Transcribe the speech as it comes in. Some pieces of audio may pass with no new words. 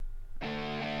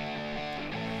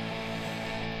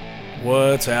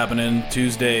What's happening?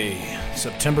 Tuesday,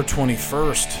 September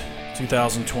 21st,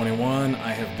 2021.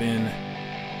 I have been,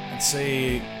 I'd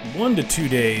say, 1 to 2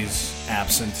 days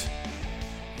absent.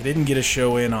 I didn't get a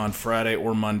show in on Friday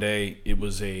or Monday. It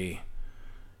was a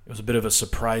bit of a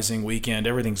surprising weekend.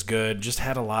 Everything's good. Just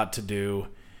had a lot to do,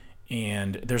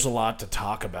 and there's a lot to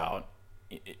talk about.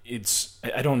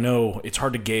 I don't know. It's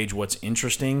hard to gauge what's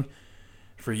interesting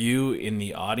for you in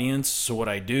the audience. So what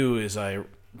I do is I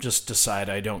just decide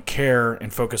I don't care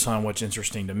and focus on what's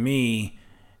interesting to me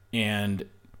and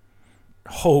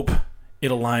hope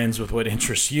it aligns with what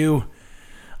interests you.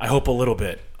 I hope a little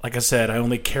bit. Like I said, I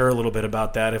only care a little bit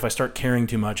about that. If I start caring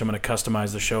too much, I'm going to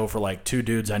customize the show for like two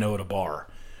dudes I know at a bar.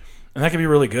 And that could be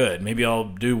really good. Maybe I'll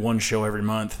do one show every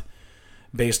month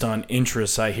based on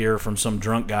interests I hear from some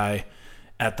drunk guy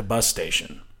at the bus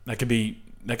station. That could be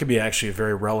actually a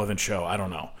very relevant show. I don't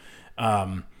know.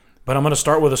 But I'm going to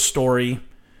start with a story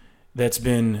that's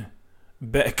been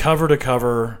cover to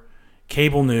cover,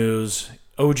 cable news,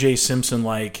 O.J.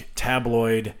 Simpson-like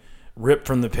tabloid, ripped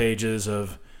from the pages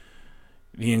of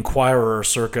the Inquirer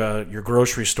circa your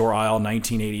grocery store aisle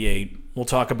 1988. We'll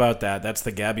talk about that. That's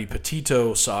the Gabby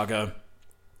Petito saga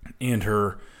and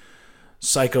her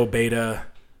psycho beta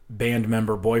band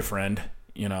member boyfriend.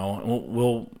 You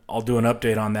know, I'll do an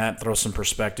update on that, throw some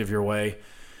perspective your way.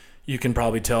 You can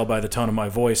probably tell by the tone of my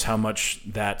voice how much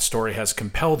that story has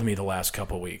compelled me the last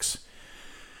couple weeks.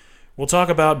 We'll talk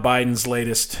about Biden's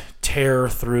latest tear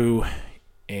through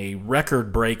a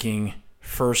record-breaking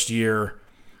first year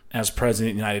as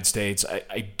president of the United States.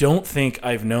 I don't think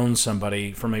I've known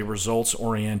somebody from a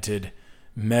results-oriented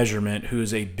measurement who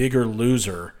is a bigger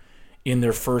loser in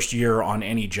their first year on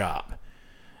any job.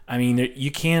 I mean, you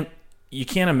can't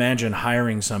imagine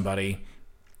hiring somebody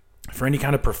for any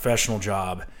kind of professional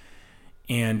job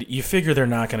and you figure they're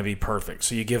not going to be perfect.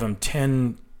 So you give them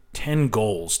 10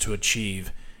 goals to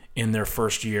achieve in their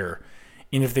first year.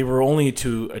 And if they were only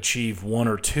to achieve one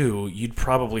or two, you'd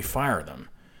probably fire them.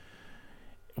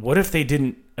 What if they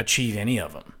didn't achieve any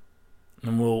of them?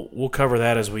 And we'll cover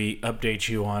that as we update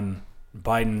you on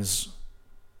Biden's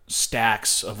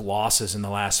stacks of losses in the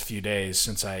last few days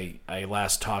since I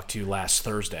last talked to you last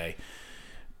Thursday.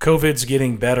 COVID's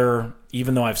getting better,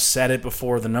 even though I've said it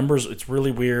before. The numbers, it's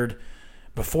really weird.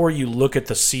 Before you look at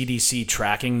the CDC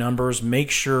tracking numbers, make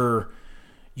sure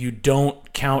you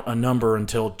don't count a number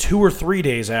until 2 or 3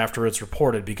 days after it's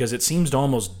reported, because it seems to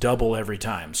almost double every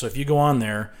time. So if you go on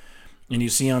there and you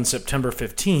see on September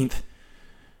 15th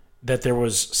that there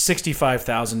was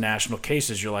 65,000 national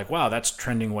cases, you're like, wow, that's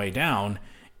trending way down.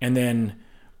 And then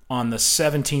on the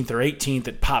 17th or 18th,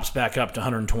 it pops back up to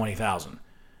 120,000.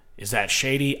 Is that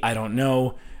shady? I don't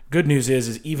know. Good news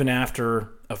is even after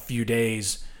a few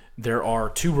days, there are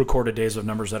 2 recorded days of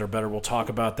numbers that are better. We'll talk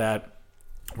about that.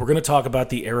 We're going to talk about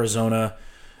the Arizona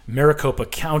Maricopa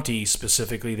County,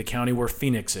 specifically the county where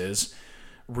Phoenix is,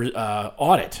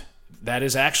 audit. That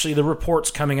is actually the report's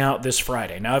coming out this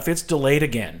Friday. Now, if it's delayed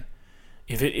again,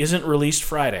 if it isn't released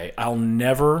Friday, I'll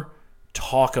never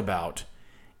talk about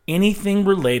anything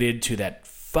related to that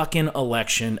fucking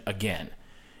election again.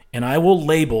 And I will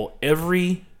label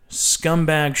every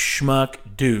scumbag schmuck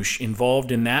douche involved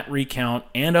in that recount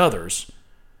and others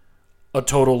a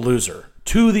total loser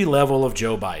to the level of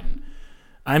Joe Biden.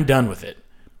 I'm done with it.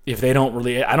 If they don't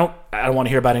really, I don't want to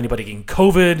hear about anybody getting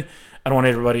COVID. I don't want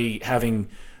everybody having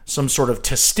some sort of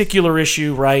testicular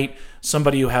issue, right?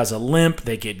 Somebody who has a limp,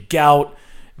 they get gout,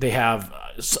 they have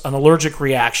an allergic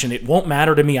reaction. It won't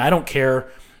matter to me. I don't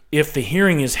care if the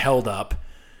hearing is held up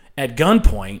at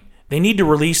gunpoint. They need to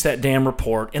release that damn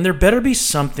report, and there better be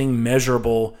something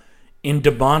measurable and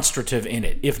demonstrative in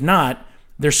it. If not,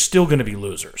 they're still going to be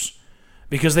losers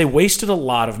because they wasted a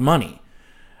lot of money.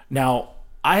 Now,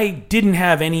 I didn't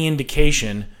have any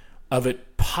indication of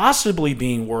it possibly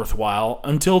being worthwhile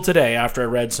until today after I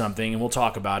read something, and we'll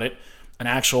talk about it, an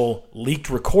actual leaked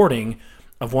recording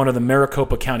of one of the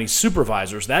Maricopa County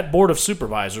supervisors. That board of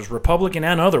supervisors, Republican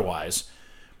and otherwise,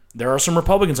 there are some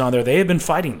Republicans on there. They have been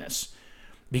fighting this.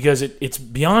 Because it's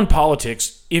beyond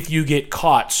politics if you get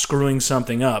caught screwing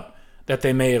something up that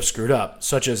they may have screwed up,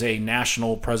 such as a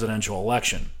national presidential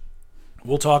election.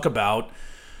 We'll talk about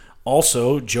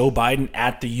also Joe Biden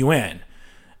at the UN.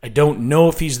 I don't know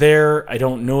if he's there. I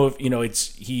don't know if,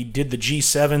 he did the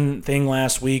G7 thing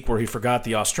last week where he forgot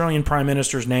the Australian Prime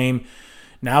Minister's name.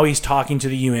 Now he's talking to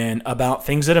the UN about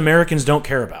things that Americans don't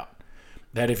care about.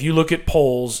 That if you look at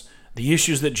polls, the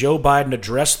issues that Joe Biden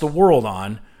addressed the world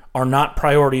on are not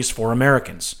priorities for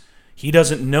Americans. He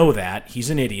doesn't know that. He's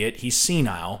an idiot. He's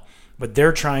senile. But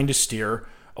they're trying to steer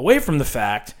away from the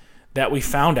fact that we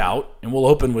found out, and we'll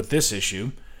open with this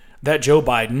issue, that Joe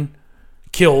Biden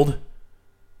killed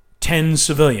 10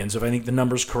 civilians, if I think the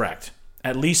number's correct,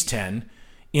 at least 10,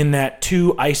 in that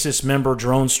 2 ISIS member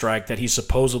drone strike that he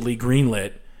supposedly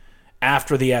greenlit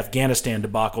after the Afghanistan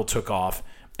debacle took off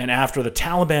and after the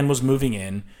Taliban was moving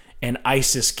in and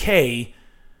ISIS-K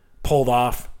pulled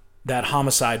off that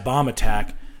homicide bomb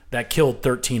attack that killed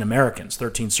 13 Americans,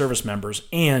 13 service members,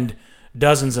 and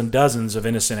dozens and dozens of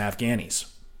innocent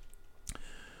Afghanis.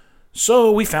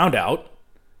 So we found out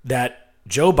that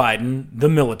Joe Biden, the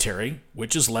military,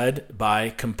 which is led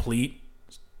by complete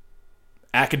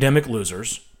academic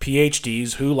losers,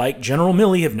 PhDs who, like General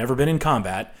Milley, have never been in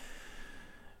combat,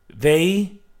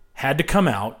 they had to come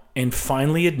out and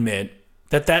finally admit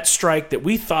that that strike that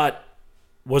we thought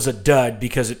was a dud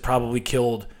because it probably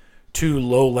killed 2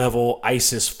 low-level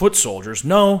ISIS foot soldiers.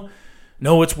 No,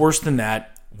 it's worse than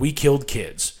that. We killed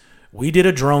kids. We did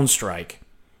a drone strike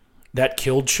that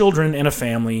killed children and a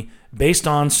family based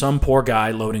on some poor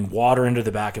guy loading water into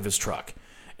the back of his truck.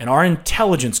 And our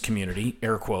intelligence community,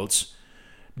 air quotes,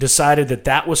 decided that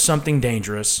that was something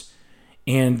dangerous,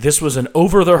 and this was an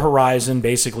over-the-horizon,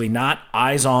 basically not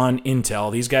eyes-on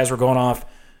intel. These guys were going off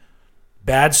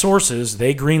bad sources.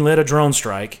 They greenlit a drone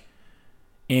strike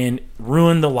and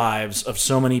ruined the lives of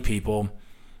so many people.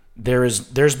 There's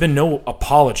been no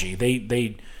apology.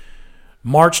 They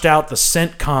marched out the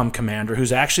CENTCOM commander,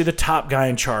 who's actually the top guy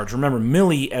in charge. Remember,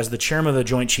 Milley, as the chairman of the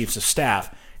Joint Chiefs of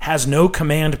Staff, has no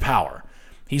command power.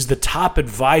 He's the top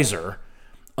advisor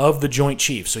of the Joint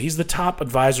Chiefs. So he's the top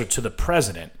advisor to the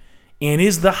president and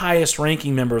is the highest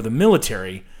ranking member of the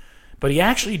military, but he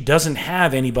actually doesn't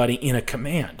have anybody in a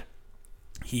command.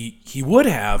 He would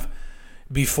have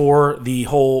before the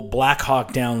whole Black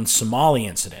Hawk Down Somali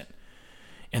incident.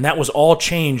 And that was all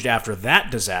changed after that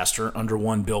disaster under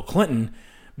one Bill Clinton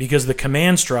because the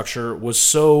command structure was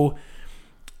so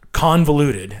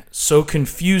convoluted, so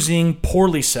confusing,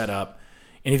 poorly set up.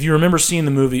 And if you remember seeing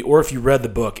the movie or if you read the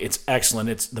book, it's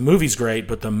excellent. The movie's great,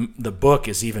 but the book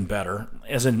is even better,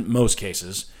 as in most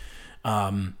cases,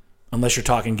 unless you're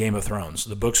talking Game of Thrones.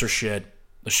 The books are shit.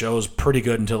 The show is pretty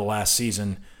good until the last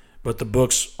season, but the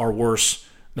books are worse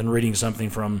than reading something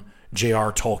from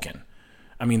J.R. Tolkien.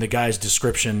 I mean, the guy's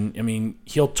description,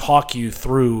 he'll talk you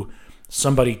through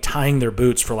somebody tying their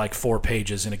boots for like 4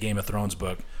 pages in a Game of Thrones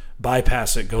book.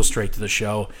 Bypass it, go straight to the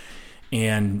show,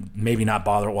 and maybe not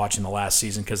bother watching the last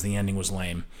season because the ending was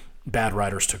lame. Bad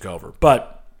writers took over.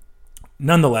 But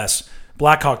nonetheless,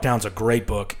 Black Hawk Down's a great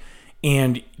book,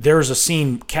 and there's a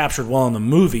scene captured well in the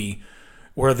movie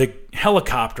where the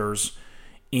helicopters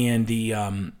and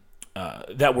the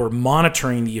that were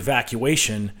monitoring the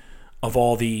evacuation of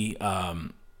all the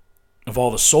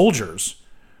soldiers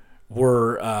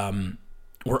were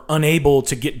unable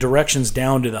to get directions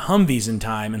down to the Humvees in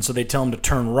time, and so they tell them to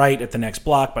turn right at the next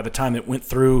block. By the time it went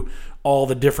through all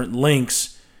the different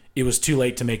links, it was too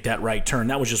late to make that right turn.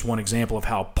 That was just one example of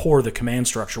how poor the command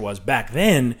structure was. Back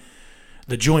then,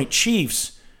 the Joint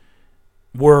Chiefs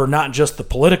were not just the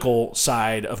political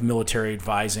side of military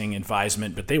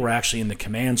advisement, but they were actually in the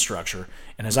command structure.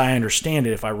 And as I understand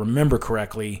it, if I remember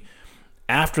correctly,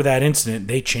 after that incident,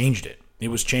 they changed it. It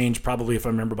was changed probably, if I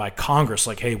remember, by Congress,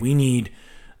 like, hey, we need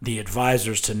the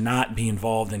advisors to not be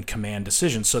involved in command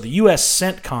decisions. So the U.S.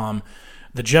 CENTCOM,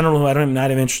 the general who I'm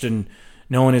not even interested in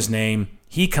knowing his name,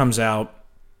 he comes out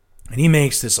and he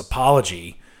makes this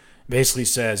apology, basically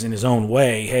says in his own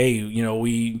way, hey,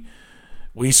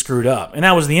 we screwed up. And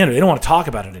that was the end of it. They don't want to talk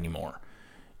about it anymore.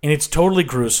 And it's totally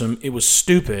gruesome. It was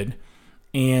stupid.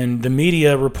 And the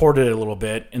media reported it a little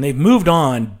bit. And they've moved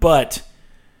on, but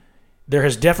there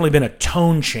has definitely been a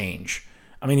tone change.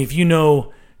 I mean, if you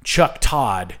know Chuck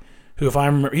Todd, who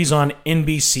he's on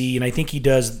NBC, and I think he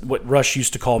does what Rush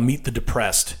used to call Meet the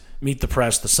Press,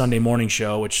 the Sunday morning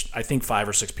show, which I think 5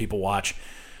 or 6 people watch.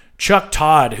 Chuck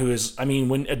Todd, who is,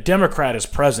 when a Democrat is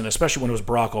president, especially when it was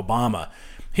Barack Obama,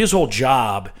 his whole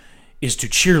job is to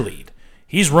cheerlead.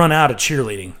 He's run out of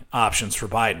cheerleading options for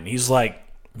Biden. He's like,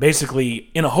 basically,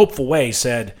 in a hopeful way,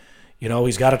 said,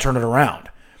 he's got to turn it around.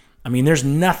 There's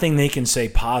nothing they can say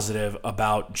positive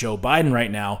about Joe Biden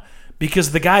right now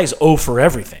because the guy's 0 for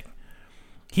everything.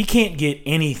 He can't get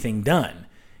anything done.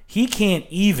 He can't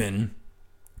even,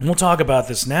 and we'll talk about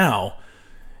this now,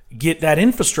 get that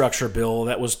infrastructure bill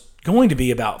that was going to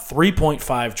be about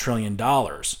 $3.5 trillion.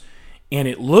 And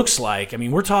it looks like,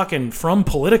 we're talking from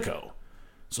Politico.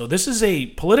 So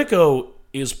Politico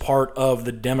is part of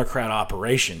the Democrat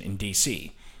operation in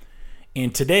D.C.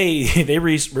 And today they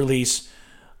release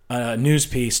a news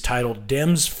piece titled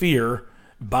Dems Fear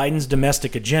Biden's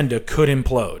Domestic Agenda Could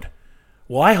Implode.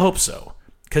 Well, I hope so,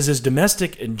 because his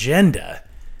domestic agenda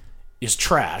is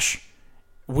trash.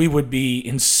 We would be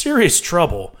in serious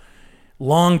trouble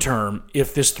long term,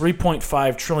 if this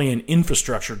 $3.5 trillion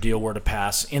infrastructure deal were to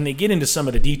pass, and they get into some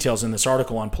of the details in this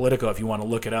article on Politico if you want to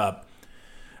look it up,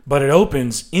 but it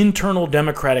opens internal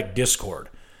Democratic discord,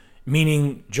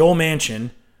 meaning Joe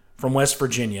Manchin from West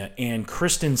Virginia and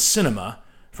Kyrsten Sinema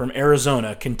from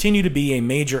Arizona continue to be a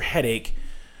major headache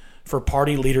for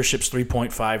party leadership's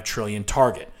 $3.5 trillion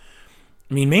target.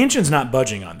 I mean, Manchin's not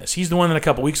budging on this. He's the one that a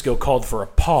couple weeks ago called for a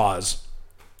pause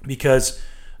because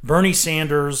Bernie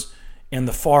Sanders and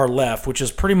the far left, which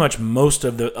is pretty much most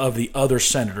of the other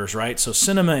senators, right? So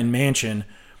Sinema and Manchin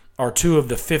are two of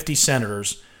the 50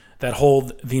 senators that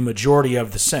hold the majority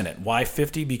of the Senate. Why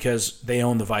 50? Because they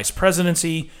own the vice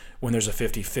presidency. When there's a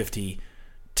 50-50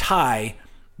 tie,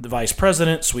 the vice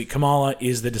president, Sweet Kamala,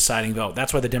 is the deciding vote.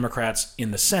 That's why the Democrats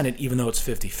in the Senate, even though it's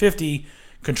 50-50,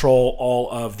 control all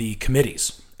of the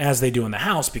committees, as they do in the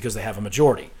House because they have a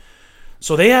majority.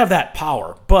 So they have that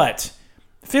power, but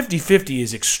 50-50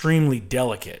 is extremely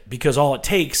delicate because all it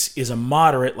takes is a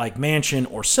moderate like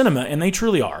Manchin or Sinema, and they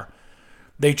truly are.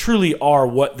 They truly are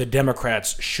what the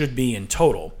Democrats should be in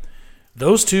total.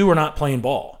 Those two are not playing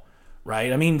ball,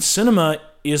 right? I mean, Sinema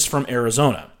is from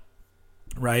Arizona,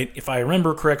 right? If I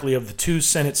remember correctly, of the two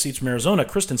Senate seats from Arizona,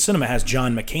 Kyrsten Sinema has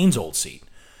John McCain's old seat.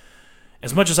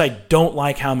 As much as I don't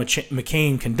like how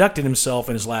McCain conducted himself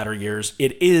in his latter years,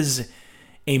 it is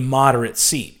a moderate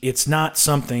seat. It's not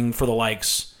something for the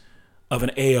likes of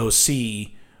an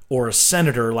AOC or a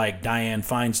senator like Dianne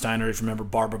Feinstein, or if you remember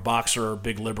Barbara Boxer, or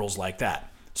big liberals like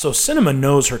that. So Sinema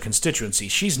knows her constituency.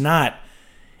 She's not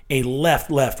a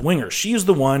left-winger. She's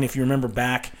the one, if you remember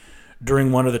back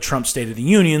during one of the Trump State of the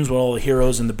Unions, with all the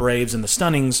heroes and the braves and the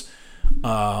stunnings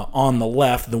on the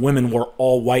left, the women wore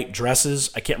all white dresses.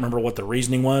 I can't remember what the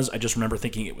reasoning was. I just remember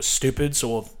thinking it was stupid, so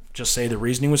we'll just say the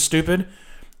reasoning was stupid.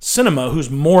 Sinema, who's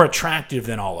more attractive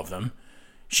than all of them,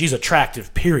 she's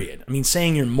attractive, period. I mean,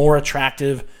 saying you're more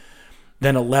attractive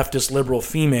than a leftist liberal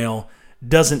female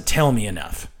doesn't tell me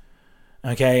enough.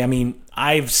 Okay? I mean,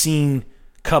 I've seen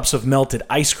cups of melted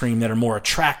ice cream that are more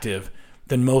attractive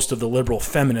than most of the liberal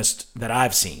feminists that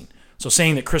I've seen. So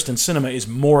saying that Kyrsten Sinema is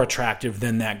more attractive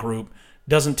than that group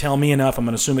doesn't tell me enough. I'm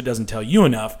going to assume it doesn't tell you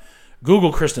enough.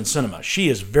 Google Kyrsten Sinema. She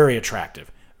is very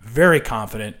attractive, very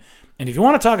confident. And if you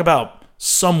want to talk about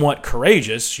somewhat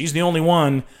courageous, she's the only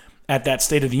one at that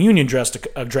State of the Union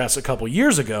address a couple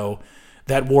years ago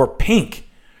that wore pink.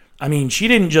 I mean, she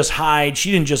didn't just hide.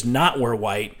 She didn't just not wear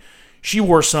white. She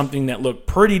wore something that looked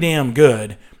pretty damn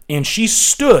good. And she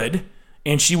stood,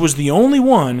 and she was the only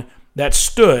one that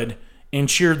stood and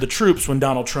cheered the troops when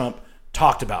Donald Trump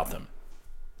talked about them.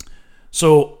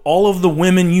 So all of the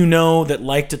women you know that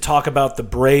like to talk about the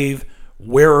brave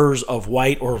wearers of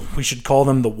white, or we should call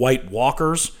them the White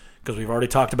Walkers, because we've already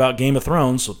talked about Game of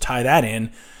Thrones, so tie that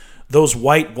in. Those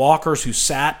White Walkers who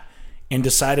sat and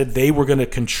decided they were going to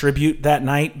contribute that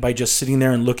night by just sitting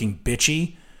there and looking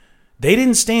bitchy, they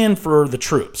didn't stand for the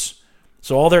troops.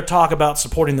 So all their talk about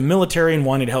supporting the military and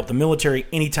wanting to help the military,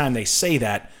 anytime they say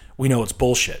that, we know it's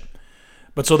bullshit.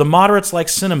 But so the moderates like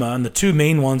Sinema, and the two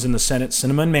main ones in the Senate,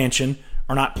 Sinema and Manchin,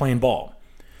 are not playing ball.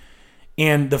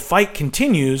 And the fight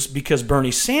continues because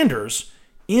Bernie Sanders,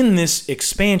 in this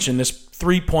expansion, this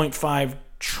 $3.5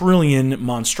 trillion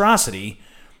monstrosity,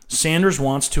 Sanders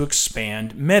wants to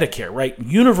expand Medicare, right?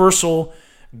 Universal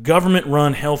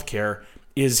government-run healthcare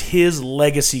is his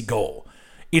legacy goal.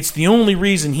 It's the only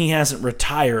reason he hasn't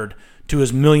retired to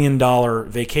his $1 million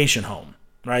vacation home,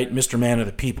 right? Mr. Man of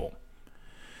the People.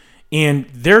 And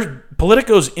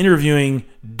Politico's interviewing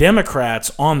Democrats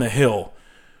on the Hill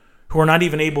who are not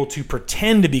even able to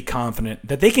pretend to be confident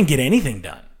that they can get anything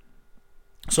done.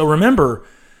 So remember,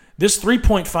 this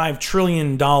 $3.5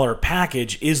 trillion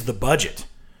package is the budget.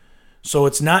 So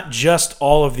it's not just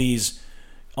all of these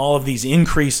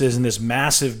increases in this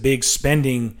massive big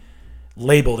spending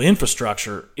labeled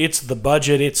infrastructure. It's the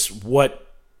budget. It's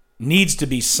what needs to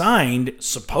be signed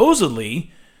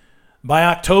supposedly by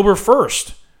October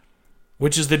 1st,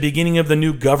 which is the beginning of the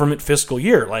new government fiscal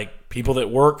year. Like people that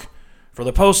work for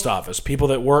the post office, people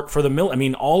that work for the mill. I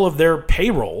mean, all of their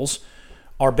payrolls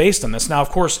are based on this. Now, of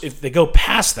course, if they go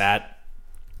past that,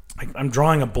 I'm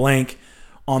drawing a blank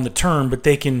on the term, but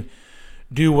they can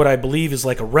do what I believe is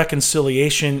like a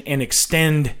reconciliation and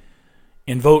extend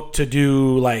and vote to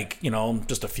do like,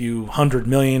 just a few $100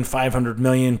 million, $500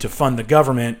 million to fund the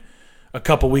government a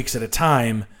couple weeks at a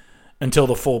time until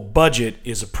the full budget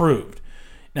is approved.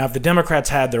 Now, if the Democrats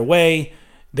had their way,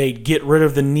 they'd get rid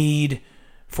of the need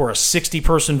for a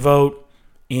 60-person vote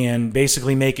and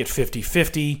basically make it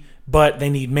 50-50, but they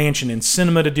need Manchin and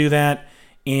Sinema to do that,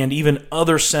 and even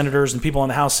other senators and people in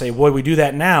the House say, boy, we do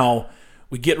that now,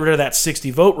 we get rid of that 60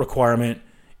 vote requirement,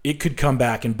 it could come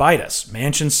back and bite us.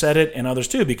 Manchin said it, and others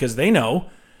too, because they know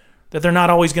that they're not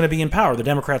always going to be in power. The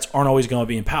Democrats aren't always going to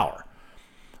be in power.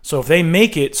 So if they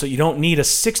make it so you don't need a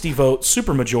 60-vote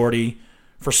supermajority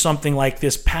for something like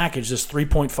this package, this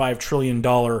 $3.5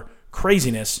 trillion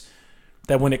craziness,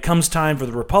 that when it comes time for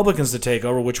the Republicans to take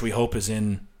over, which we hope is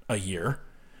in a year,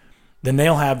 then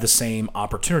they'll have the same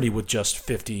opportunity with just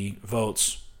 50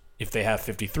 votes. If they have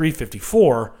 53,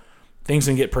 54, things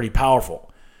can get pretty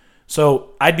powerful.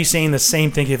 So I'd be saying the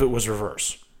same thing if it was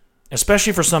reverse,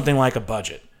 especially for something like a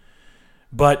budget.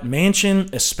 But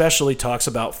Manchin especially talks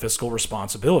about fiscal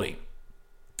responsibility.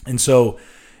 And so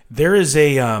there is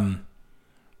a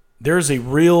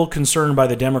real concern by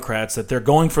the Democrats that they're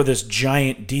going for this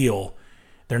giant deal.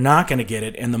 They're not going to get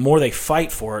it. And the more they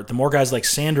fight for it, the more guys like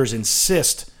Sanders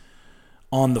insist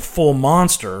on the full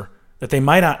monster, that they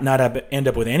might not end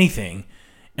up with anything.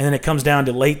 And then it comes down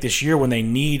to late this year when they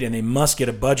need and they must get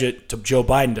a budget to Joe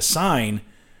Biden to sign,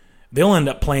 they'll end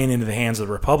up playing into the hands of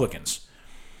the Republicans.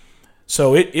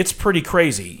 So it's pretty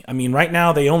crazy. I mean, right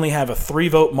now they only have a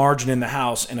 3-vote margin in the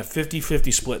House and a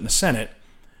 50-50 split in the Senate.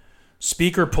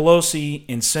 Speaker Pelosi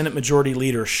and Senate Majority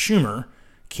Leader Schumer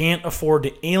can't afford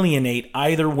to alienate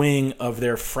either wing of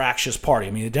their fractious party.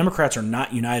 I mean, the Democrats are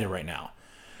not united right now.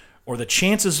 Or the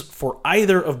chances for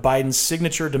either of Biden's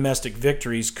signature domestic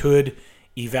victories could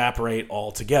evaporate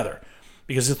altogether.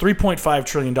 Because the $3.5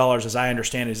 trillion, as I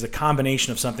understand it, is the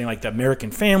combination of something like the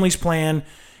American Families Plan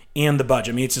and the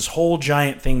budget. I mean, it's this whole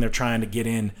giant thing they're trying to get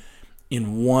in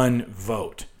one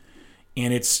vote.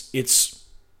 And it's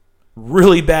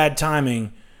really bad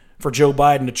timing for Joe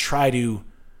Biden to try to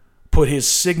put his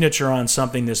signature on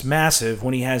something this massive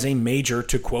when he has a major,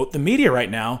 to quote the media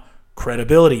right now,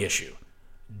 credibility issue.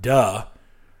 Duh.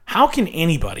 How can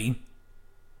anybody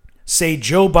say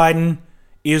Joe Biden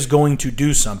is going to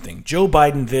do something, Joe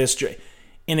Biden this,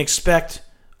 and expect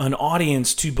an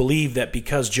audience to believe that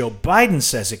because Joe Biden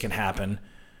says it can happen,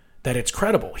 that it's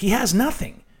credible? He has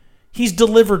nothing. He's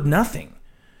delivered nothing.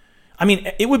 I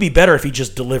mean, it would be better if he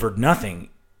just delivered nothing.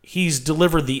 He's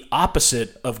delivered the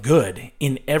opposite of good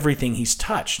in everything he's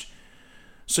touched.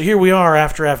 So here we are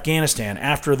after Afghanistan,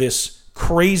 after this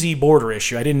crazy border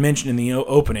issue I didn't mention in the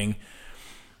opening,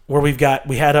 where we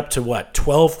had up to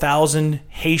 12,000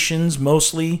 Haitians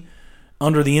mostly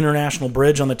under the international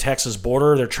bridge on the Texas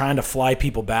border. They're trying to fly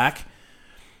people back.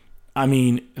 I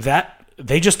mean, that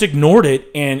they just ignored it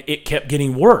and it kept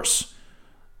getting worse.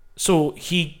 So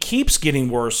he keeps getting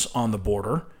worse on the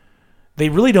border. They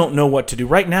really don't know what to do.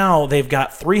 Right now, they've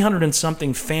got 300 and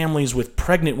something families with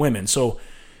pregnant women. So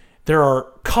there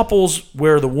are couples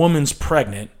where the woman's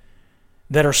pregnant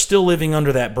that are still living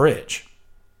under that bridge.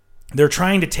 They're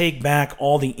trying to take back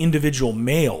all the individual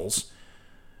males,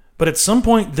 but at some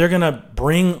point they're going to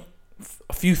bring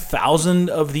a few thousand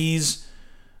of these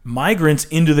migrants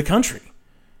into the country.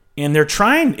 And they're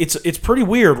trying, it's pretty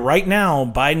weird. Right now,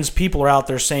 Biden's people are out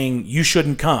there saying, you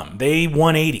shouldn't come. They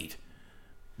 180'd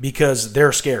because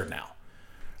they're scared now.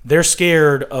 They're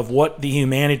scared of what the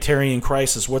humanitarian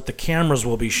crisis, what the cameras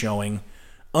will be showing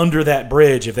under that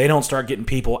bridge if they don't start getting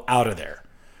people out of there.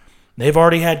 They've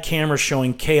already had cameras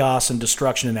showing chaos and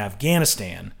destruction in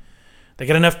Afghanistan. They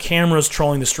got enough cameras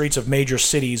trolling the streets of major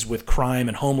cities with crime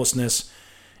and homelessness,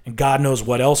 and God knows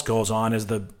what else goes on as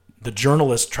the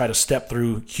journalists try to step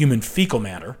through human fecal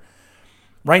matter.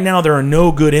 Right now, there are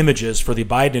no good images for the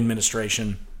Biden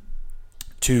administration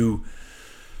to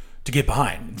get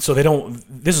behind. So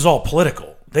this is all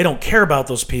political. They don't care about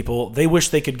those people. They wish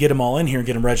they could get them all in here and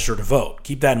get them registered to vote.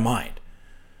 Keep that in mind.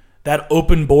 That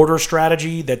open border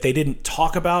strategy that they didn't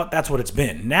talk about, that's what it's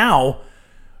been. Now,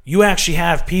 you actually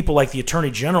have people like the Attorney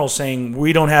General saying,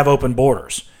 we don't have open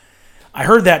borders. I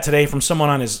heard that today from someone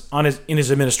in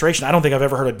his administration. I don't think I've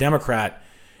ever heard a Democrat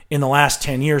in the last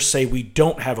 10 years say we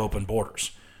don't have open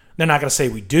borders. They're not going to say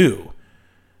we do,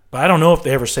 but I don't know if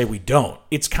they ever say we don't.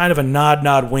 It's kind of a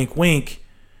nod, wink, wink.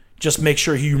 Just make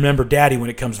sure you remember daddy when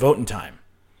it comes voting time.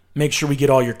 Make sure we get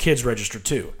all your kids registered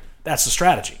too. That's the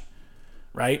strategy,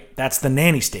 right? That's the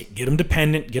nanny state. Get them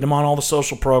dependent, get them on all the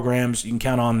social programs. You can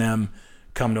count on them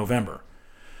come November.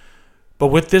 But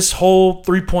with this whole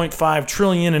 $3.5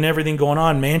 trillion and everything going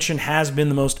on, Manchin has been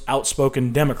the most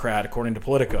outspoken Democrat, according to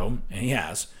Politico, and he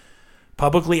has,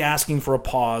 publicly asking for a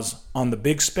pause on the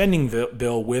big spending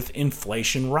bill with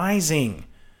inflation rising.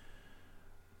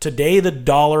 Today, the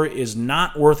dollar is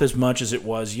not worth as much as it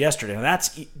was yesterday. Now,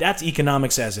 that's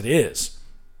economics as it is.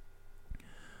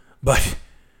 But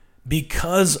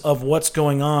because of what's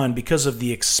going on, because of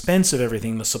the expense of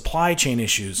everything, the supply chain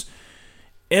issues,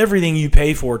 everything you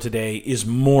pay for today is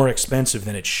more expensive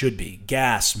than it should be.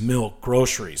 Gas, milk,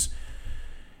 groceries.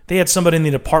 They had somebody in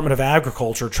the Department of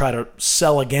Agriculture try to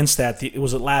sell against that. It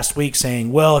was last week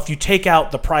saying, well, if you take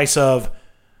out the price of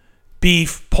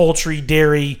beef, poultry,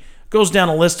 dairy, goes down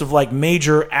a list of like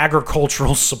major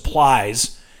agricultural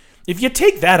supplies. If you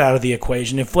take that out of the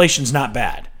equation, inflation's not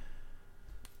bad.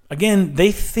 Again,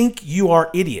 they think you are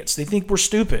idiots. They think we're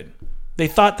stupid. They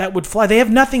thought that would fly. They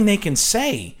have nothing they can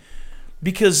say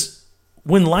because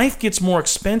when life gets more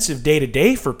expensive day to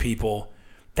day for people,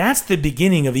 that's the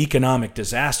beginning of economic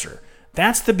disaster.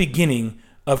 That's the beginning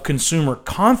of consumer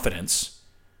confidence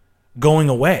going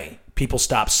away. People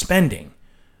stop spending.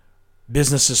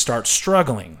 Businesses start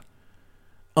struggling.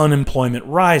 Unemployment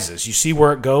rises. You see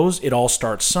where it goes? It all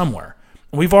starts somewhere.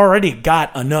 We've already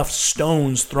got enough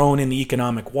stones thrown in the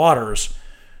economic waters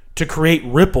to create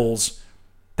ripples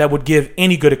that would give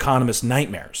any good economist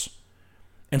nightmares.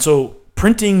 And so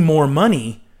printing more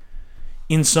money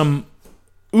in some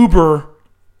uber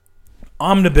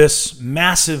omnibus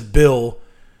massive bill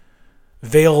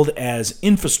veiled as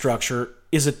infrastructure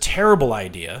is a terrible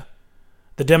idea.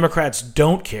 The Democrats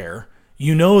don't care.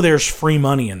 You know there's free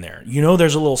money in there. You know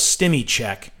there's a little stimmy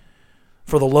check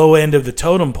for the low end of the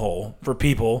totem pole for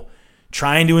people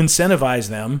trying to incentivize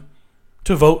them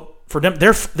to vote for them.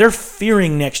 They're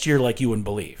fearing next year like you wouldn't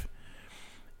believe.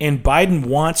 And Biden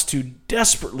wants to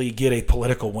desperately get a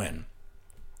political win.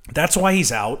 That's why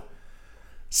he's out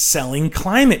selling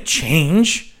climate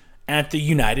change at the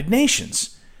United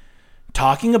Nations,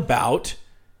 talking about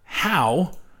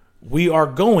how we are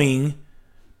going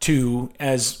to,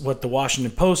 as what the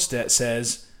Washington Post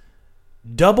says,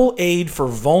 double aid for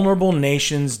vulnerable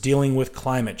nations dealing with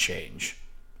climate change.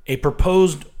 A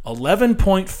proposed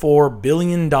 $11.4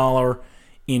 billion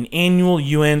in annual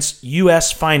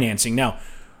U.S. financing. Now,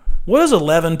 what does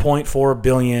 $11.4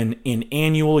 billion in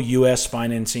annual U.S.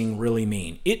 financing really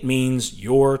mean? It means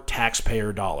your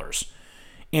taxpayer dollars.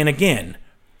 And again,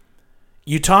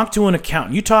 you talk to an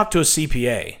accountant, you talk to a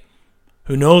CPA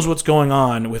who knows what's going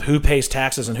on with who pays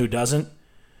taxes and who doesn't.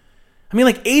 I mean,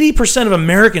 like 80% of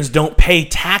Americans don't pay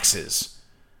taxes.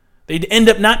 They'd end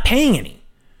up not paying any.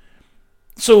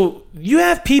 So you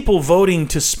have people voting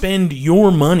to spend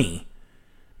your money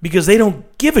because they don't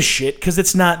give a shit because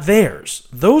it's not theirs.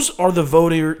 Those are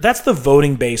that's the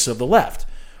voting base of the left.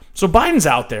 So Biden's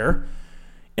out there,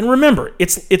 and remember,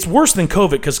 it's worse than COVID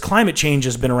because climate change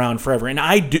has been around forever. And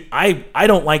I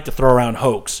don't like to throw around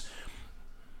hoax.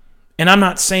 And I'm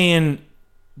not saying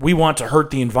we want to hurt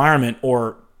the environment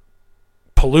or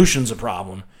pollution's a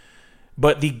problem,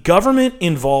 but the government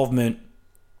involvement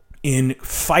in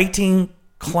fighting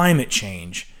climate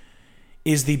change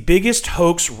is the biggest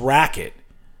hoax racket,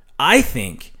 I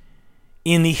think,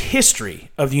 in the history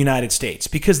of the United States,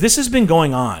 because this has been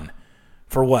going on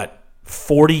for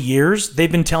 40 years?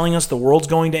 They've been telling us the world's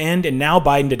going to end, and now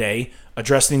Biden today,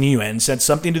 addressing the UN, said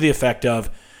something to the effect of,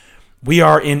 we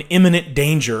are in imminent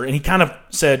danger, and he kind of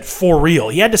said, for real.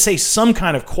 He had to say some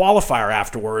kind of qualifier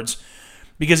afterwards,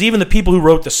 because even the people who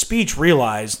wrote the speech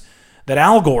realized that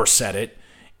Al Gore said it,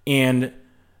 and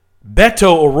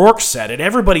Beto O'Rourke said it.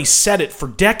 Everybody said it for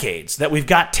decades, that we've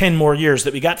got 10 more years,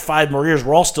 that we got 5 more years.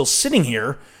 We're all still sitting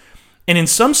here. And in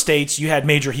some states, you had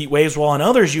major heat waves, while in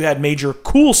others, you had major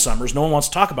cool summers. No one wants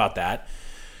to talk about that.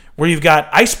 Where you've got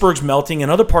icebergs melting. In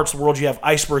other parts of the world, you have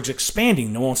icebergs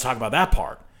expanding. No one wants to talk about that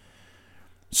part.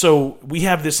 So we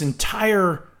have this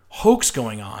entire hoax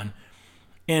going on.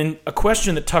 And a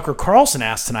question that Tucker Carlson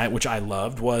asked tonight, which I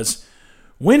loved, was,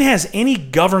 when has any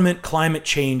government climate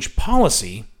change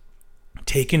policy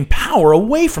taken power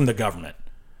away from the government?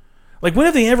 Like, when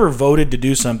have they ever voted to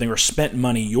do something or spent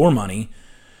money, your money,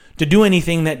 to do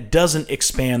anything that doesn't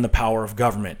expand the power of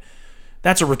government?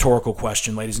 That's a rhetorical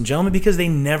question, ladies and gentlemen, because they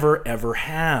never, ever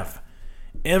have.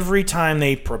 Every time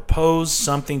they propose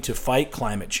something to fight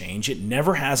climate change, it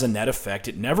never has a net effect.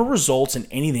 It never results in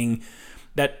anything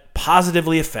that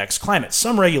positively affects climate.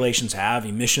 Some regulations have,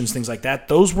 emissions, things like that.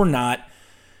 Those were not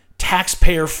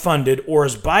taxpayer funded, or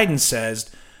as Biden says,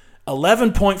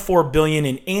 $11.4 billion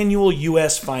in annual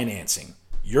U.S. financing,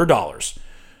 your dollars,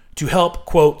 to help,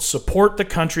 quote, support the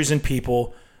countries and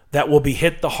people that will be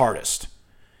hit the hardest.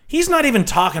 He's not even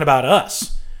talking about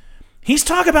us. He's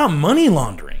talking about money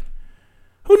laundering.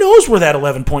 Who knows where that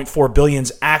 $11.4 billion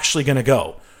is actually going to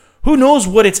go? Who knows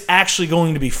what it's actually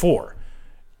going to be for?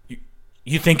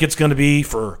 You think it's going to be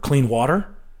for clean water?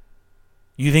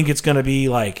 You think it's going to be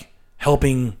like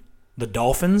helping the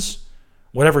dolphins?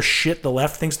 Whatever shit the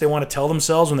left thinks they want to tell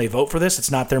themselves when they vote for this,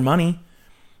 it's not their money.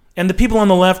 And the people on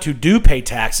the left who do pay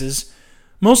taxes,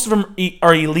 most of them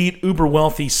are elite, uber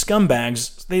wealthy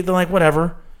scumbags. They're like,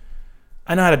 whatever.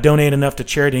 I know how to donate enough to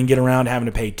charity and get around having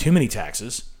to pay too many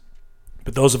taxes.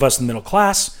 But those of us in the middle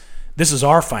class, This is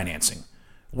our financing.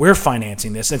 We're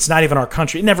financing this. It's not even our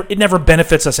country. It never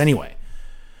benefits us anyway.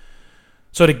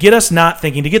 So to get us not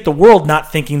thinking, to get the world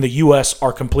not thinking the U.S.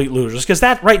 are complete losers, because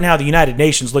that right now the United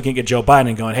Nations looking at Joe Biden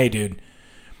and going, hey, dude,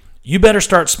 you better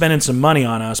start spending some money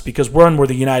on us because we're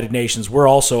the United Nations. We're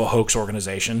also a hoax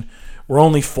organization. We're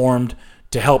only formed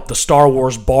to help the Star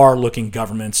Wars bar-looking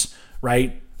governments,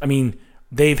 right? I mean,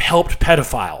 they've helped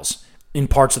pedophiles in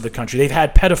parts of the country. They've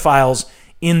had pedophiles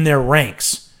in their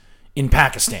ranks in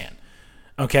Pakistan,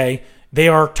 okay? They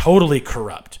are totally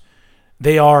corrupt.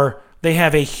 They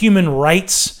have a human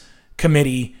rights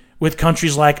committee with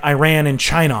countries like Iran and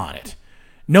China on it.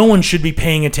 No one should be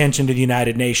paying attention to the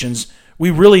United Nations.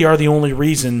 We really are the only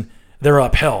reason they're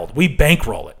upheld. We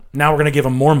bankroll it. Now we're going to give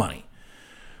them more money.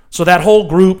 So that whole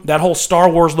group, that whole Star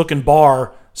Wars looking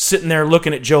bar sitting there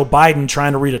looking at Joe Biden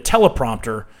trying to read a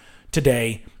teleprompter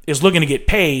today is looking to get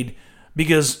paid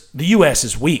because the U.S.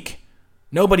 is weak.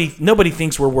 Nobody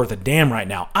thinks we're worth a damn right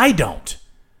now. I don't.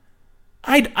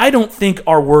 I don't think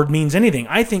our word means anything.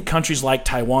 I think countries like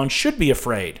Taiwan should be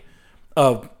afraid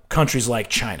of countries like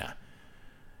China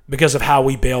because of how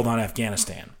we bailed on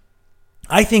Afghanistan.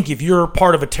 I think if you're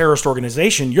part of a terrorist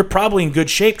organization, you're probably in good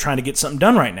shape trying to get something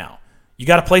done right now. You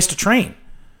got a place to train.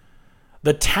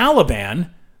 The Taliban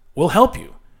will help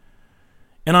you.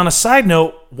 And on a side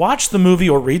note, watch the movie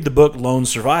or read the book Lone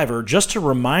Survivor just to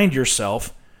remind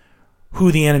yourself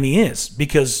who the enemy is,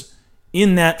 because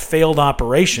in that failed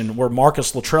operation where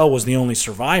Marcus Luttrell was the only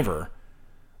survivor,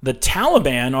 the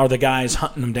Taliban are the guys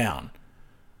hunting them down.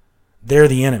 They're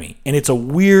the enemy. And it's a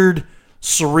weird,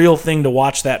 surreal thing to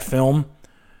watch that film,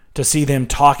 to see them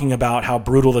talking about how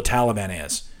brutal the Taliban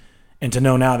is, and to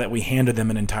know now that we handed them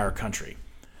an entire country.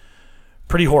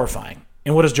 Pretty horrifying.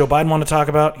 And what does Joe Biden want to talk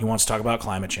about? He wants to talk about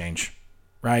climate change,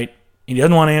 right? He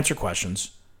doesn't want to answer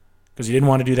questions because he didn't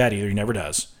want to do that either. He never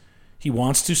does. He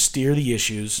wants to steer the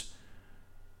issues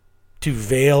to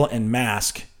veil and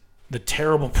mask the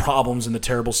terrible problems and the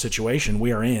terrible situation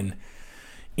we are in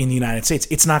the United States.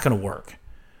 It's not going to work,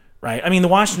 right? I mean, the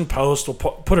Washington Post will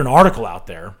put an article out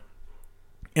there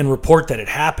and report that it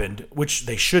happened, which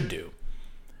they should do.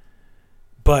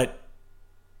 But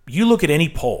you look at any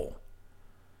poll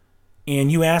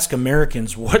and you ask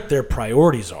Americans what their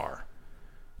priorities are.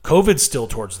 COVID's still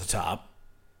towards the top.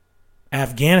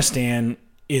 Afghanistan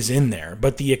is in there.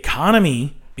 But the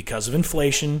economy, because of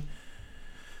inflation,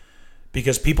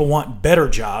 because people want better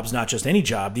jobs, not just any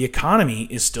job, the economy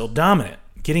is still dominant.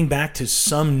 Getting back to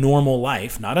some normal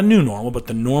life, not a new normal, but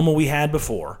the normal we had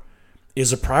before,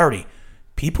 is a priority.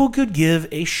 People could give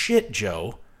a shit,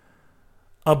 Joe,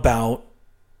 about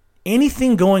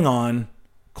anything going on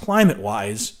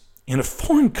climate-wise in a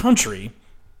foreign country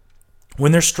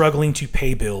when they're struggling to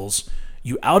pay bills,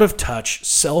 you out-of-touch,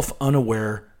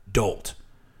 self-unaware dolt.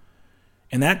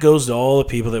 And that goes to all the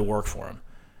people that work for them.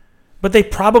 But they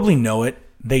probably know it.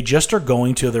 They just are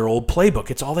going to their old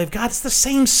playbook. It's all they've got. It's the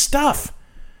same stuff.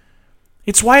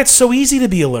 It's why it's so easy to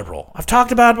be a liberal. I've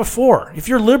talked about it before. If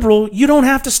you're liberal, you don't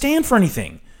have to stand for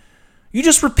anything. You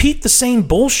just repeat the same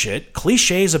bullshit,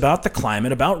 cliches about the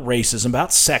climate, about racism, about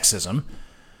sexism,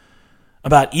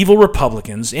 about evil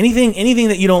Republicans. Anything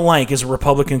that you don't like is a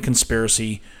Republican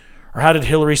conspiracy. Or how did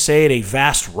Hillary say it? A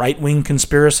vast right-wing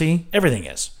conspiracy? Everything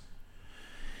is.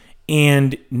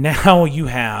 And now you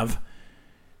have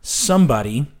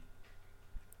somebody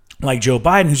like Joe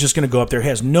Biden who's just going to go up there,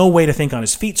 has no way to think on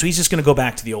his feet, so he's just going to go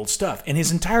back to the old stuff. And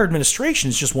his entire administration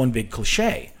is just one big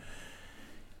cliche.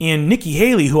 And Nikki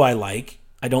Haley, who I like,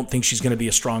 I don't think she's going to be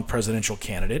a strong presidential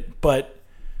candidate, but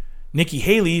Nikki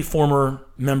Haley, former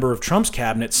member of Trump's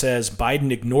cabinet, says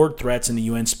Biden ignored threats in the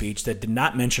UN speech that did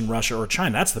not mention Russia or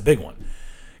China. That's the big one.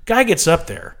 Guy gets up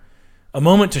there, a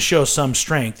moment to show some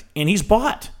strength, and he's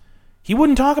bought. He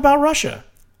wouldn't talk about Russia.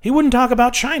 He wouldn't talk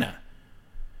about China.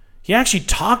 He actually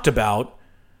talked about,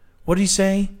 what did he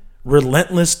say?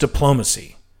 Relentless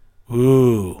diplomacy.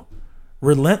 Ooh,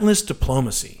 relentless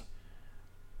diplomacy.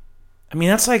 I mean,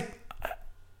 it's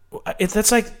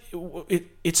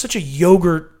such a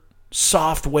yogurt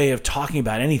soft way of talking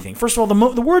about anything. First of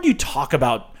all, the word you talk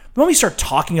about, when we start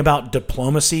talking about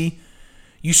diplomacy,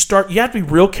 you have to be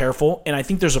real careful, and I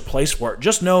think there's a place for it.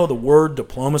 Just know the word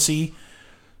diplomacy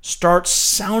starts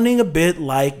sounding a bit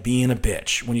like being a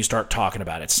bitch when you start talking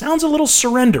about it. It sounds a little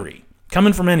surrendery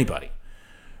coming from anybody.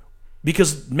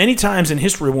 Because many times in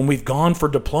history when we've gone for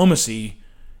diplomacy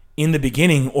in the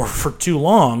beginning or for too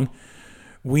long,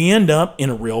 we end up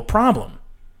in a real problem,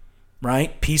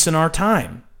 right? Peace in our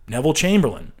time. Neville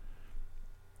Chamberlain.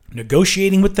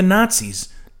 Negotiating with the Nazis.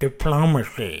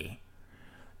 Diplomacy.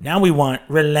 Now we want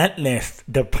relentless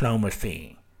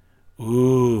diplomacy.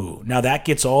 Ooh, now that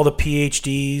gets all the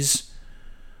PhDs,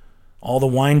 all the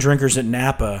wine drinkers at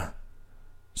Napa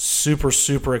super,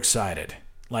 super excited.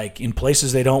 Like in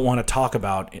places they don't want to talk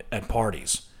about at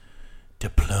parties.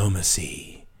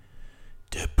 Diplomacy.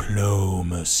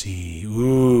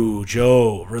 Ooh,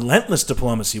 Joe, relentless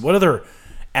diplomacy. What other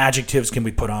adjectives can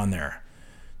we put on there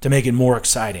to make it more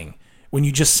exciting when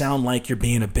you just sound like you're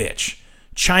being a bitch?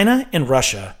 China and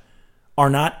Russia are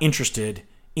not interested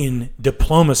in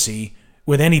diplomacy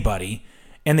with anybody,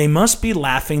 and they must be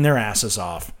laughing their asses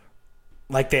off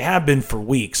like they have been for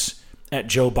weeks at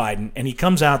Joe Biden. And he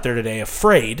comes out there today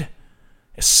afraid,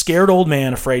 a scared old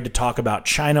man afraid to talk about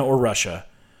China or Russia,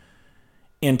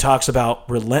 and talks about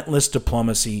relentless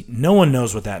diplomacy. No one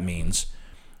knows what that means.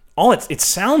 All it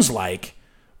sounds like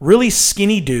really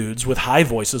skinny dudes with high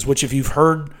voices, which if you've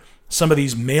heard some of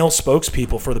these male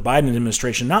spokespeople for the Biden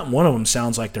administration, not one of them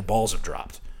sounds like their balls have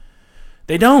dropped.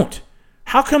 They don't.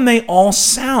 How come they all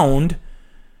sound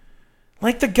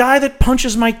like the guy that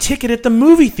punches my ticket at the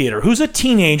movie theater, who's a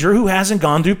teenager who hasn't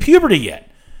gone through puberty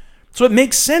yet? So it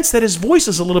makes sense that his voice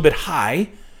is a little bit high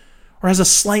or has a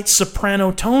slight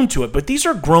soprano tone to it. But these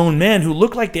are grown men who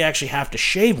look like they actually have to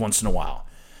shave once in a while.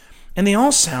 And they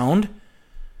all sound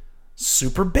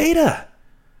super beta.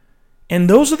 And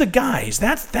those are the guys.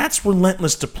 That's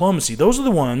relentless diplomacy. Those are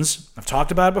the ones, I've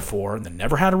talked about it before, that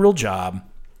never had a real job.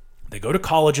 They go to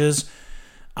colleges,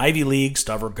 Ivy League,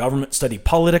 study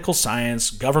political science,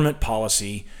 government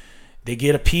policy. They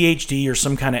get a PhD or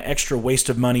some kind of extra waste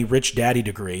of money, rich daddy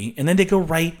degree, and then they go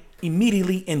right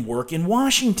immediately and work in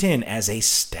Washington as a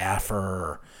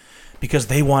staffer because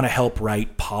they want to help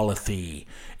write policy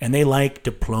and they like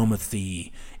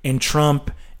diplomacy. And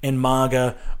Trump and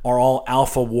MAGA are all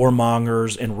alpha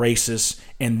warmongers and racists,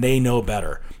 and they know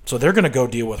better. So they're going to go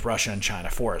deal with Russia and China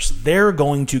for us. They're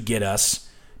going to get us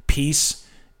peace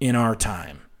in our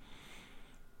time.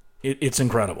 It's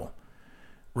incredible.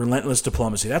 Relentless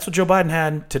diplomacy. That's what Joe Biden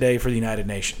had today for the United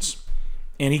Nations.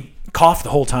 And he coughed the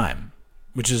whole time,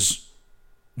 which is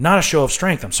not a show of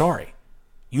strength. I'm sorry.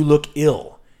 You look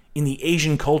ill. In the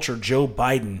Asian culture, Joe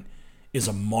Biden is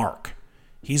a mark.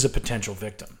 He's a potential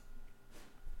victim.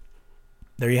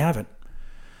 There you have it.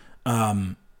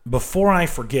 Before I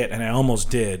forget, and I almost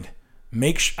did,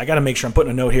 I got to make sure I'm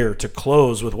putting a note here to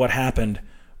close with what happened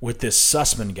with this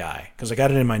Sussman guy, because I got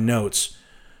it in my notes,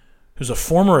 who's a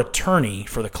former attorney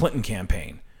for the Clinton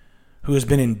campaign, who has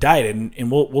been indicted,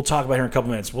 and we'll talk about here in a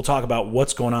couple minutes. We'll talk about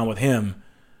what's going on with him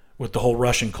with the whole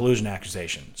Russian collusion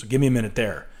accusation. So give me a minute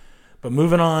there. But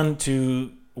moving on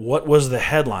to what was the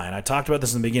headline. I talked about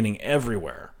this in the beginning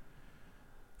everywhere.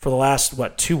 For the last,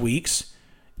 2 weeks,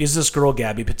 is this girl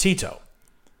Gabby Petito,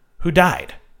 who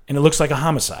died. And it looks like a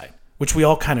homicide, which we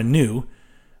all kind of knew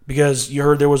because you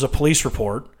heard there was a police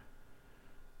report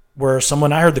where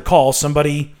I heard the call,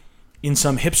 somebody in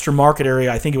some hipster market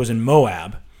area, I think it was in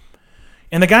Moab,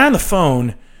 and the guy on the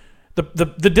phone,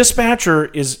 the dispatcher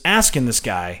is asking this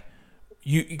guy,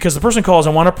 because the person calls,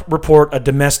 I want to report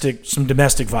some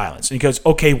domestic violence. And he goes,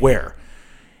 okay, where?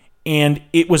 And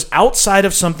it was outside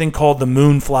of something called the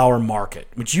Moonflower Market,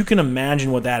 which you can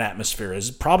imagine what that atmosphere is.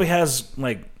 It probably has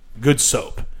good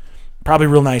soap, probably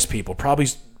real nice people, probably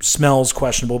smells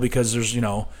questionable because there's,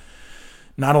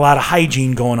 not a lot of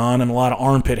hygiene going on and a lot of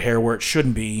armpit hair where it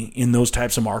shouldn't be in those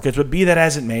types of markets. But be that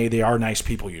as it may, they are nice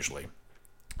people usually.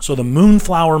 So the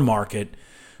Moonflower Market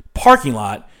parking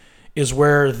lot is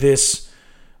where this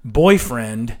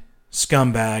boyfriend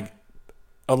scumbag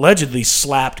allegedly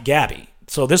slapped Gabby.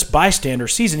 So this bystander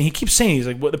sees it, and he keeps saying, he's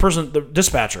like, the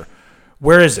dispatcher,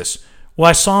 where is this? Well,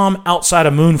 I saw him outside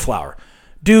of Moonflower.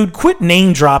 Dude, quit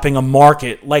name-dropping a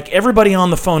market like everybody on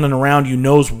the phone and around you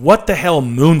knows what the hell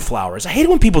Moonflower is. I hate it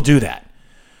when people do that,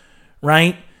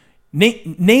 right?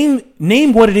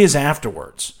 Name what it is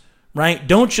afterwards, right?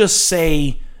 Don't just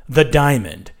say the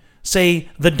Diamond. Say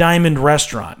the Diamond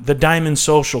Restaurant, the Diamond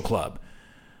Social Club,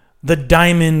 the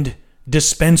Diamond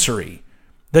Dispensary,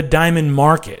 the Diamond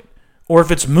Market. Or if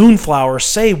it's Moonflower,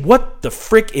 say what the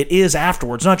frick it is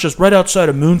afterwards, not just right outside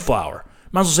of Moonflower.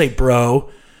 Might as well say, bro.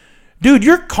 Dude,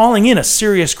 you're calling in a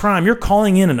serious crime. You're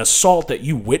calling in an assault that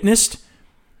you witnessed,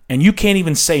 and you can't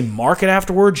even say market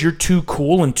afterwards. You're too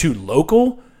cool and too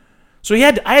local. So I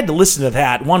had to listen to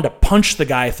that, wanted to punch the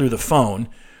guy through the phone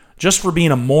just for being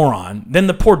a moron. Then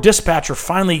the poor dispatcher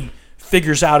finally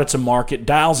figures out it's a market,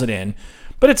 dials it in.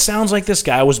 But it sounds like this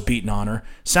guy was beating on her.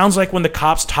 Sounds like when the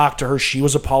cops talked to her, she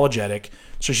was apologetic.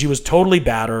 So she was totally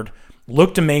battered,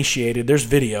 looked emaciated. There's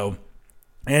video.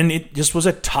 And it just was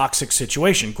a toxic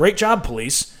situation. Great job,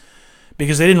 police,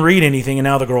 because they didn't read anything, and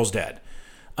now the girl's dead.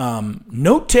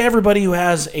 Note to everybody who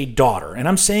has a daughter, and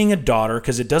I'm saying a daughter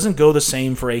because it doesn't go the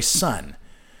same for a son.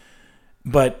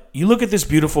 But you look at this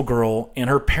beautiful girl, and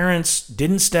her parents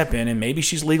didn't step in, and maybe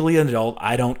she's legally an adult,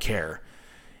 I don't care,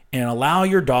 and allow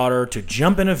your daughter to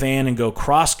jump in a van and go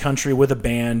cross-country with a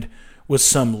band with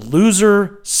some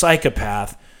loser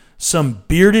psychopath, some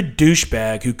bearded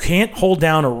douchebag who can't hold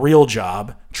down a real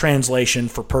job, translation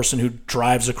for person who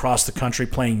drives across the country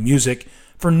playing music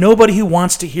for nobody who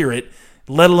wants to hear it,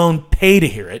 let alone pay to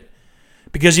hear it,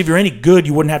 because if you're any good,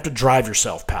 you wouldn't have to drive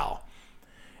yourself, pal.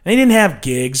 They didn't have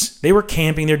gigs. They were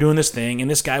camping. They're doing this thing,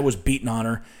 and this guy was beating on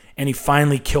her, and he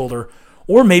finally killed her,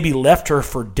 or maybe left her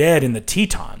for dead in the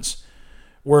Tetons,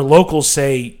 where locals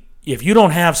say, if you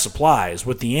don't have supplies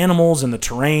with the animals and the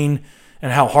terrain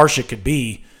and how harsh it could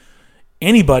be,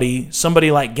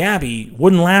 somebody like Gabby,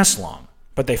 wouldn't last long.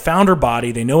 But they found her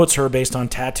body. They know it's her based on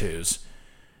tattoos,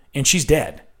 and she's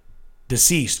dead,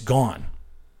 deceased, gone,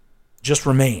 just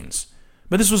remains.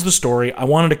 But this was the story. I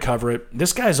wanted to cover it.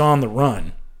 This guy's on the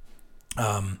run.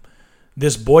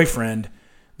 This boyfriend,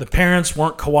 the parents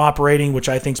weren't cooperating, which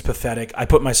I think is pathetic. I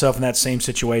put myself in that same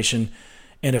situation.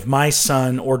 And if my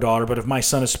son or daughter, but if my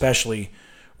son especially,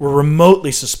 were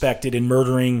remotely suspected in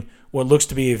murdering what looks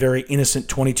to be a very innocent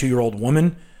 22-year-old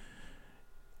woman,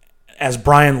 as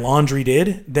Brian Laundrie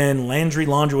did, then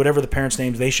Laundrie, whatever the parents'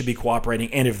 names, they should be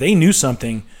cooperating. And if they knew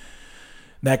something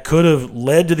that could have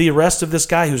led to the arrest of this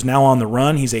guy who's now on the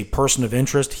run, he's a person of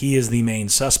interest. He is the main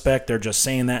suspect. They're just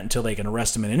saying that until they can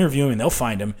arrest him and interview him, and they'll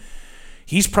find him.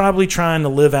 He's probably trying to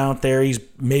live out there. He's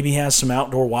maybe has some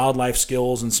outdoor wildlife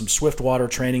skills and some swiftwater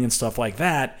training and stuff like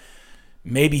that.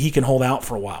 Maybe he can hold out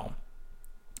for a while.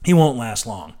 He won't last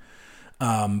long.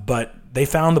 But they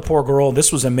found the poor girl.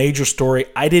 This was a major story.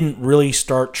 I didn't really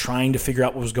start trying to figure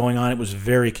out what was going on. It was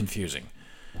very confusing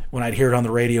when I'd hear it on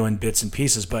the radio in bits and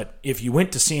pieces. But if you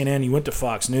went to CNN, you went to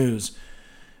Fox News,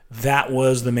 that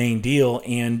was the main deal.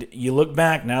 And you look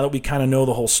back, now that we kind of know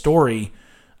the whole story,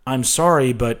 I'm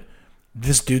sorry, but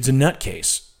this dude's a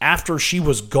nutcase. After she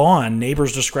was gone,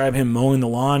 neighbors describe him mowing the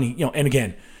lawn. And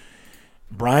again,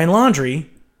 Brian Laundrie,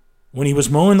 when he was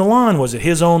mowing the lawn, was it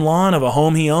his own lawn of a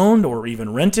home he owned or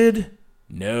even rented?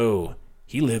 No,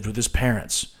 he lived with his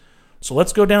parents. So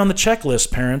let's go down the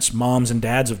checklist, parents, moms, and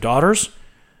dads of daughters.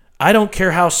 I don't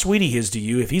care how sweet he is to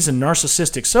you. If he's a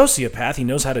narcissistic sociopath, he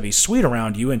knows how to be sweet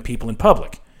around you and people in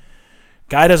public.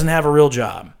 Guy doesn't have a real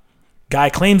job. Guy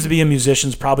claims to be a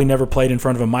musician, probably never played in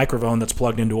front of a microphone that's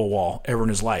plugged into a wall ever in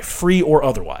his life, free or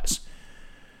otherwise.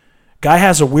 Guy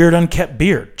has a weird unkept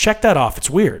beard. Check that off. It's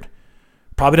weird.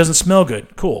 Probably doesn't smell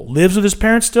good. Cool. Lives with his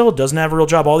parents still. Doesn't have a real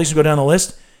job. All these go down the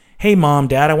list. Hey, mom,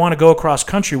 dad, I want to go across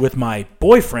country with my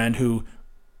boyfriend, who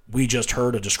we just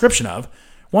heard a description of.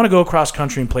 Want to go across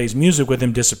country and plays music with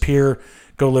him, disappear,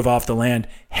 go live off the land.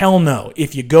 Hell no.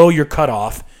 If you go, you're cut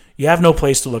off. You have no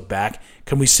place to look back.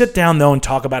 Can we sit down, though, and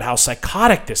talk about how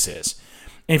psychotic this is?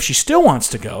 And if she still wants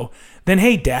to go, then,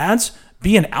 hey, dads,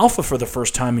 be an alpha for the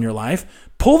first time in your life.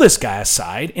 Pull this guy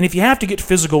aside, and if you have to get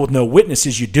physical with no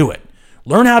witnesses, you do it.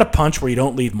 Learn how to punch where you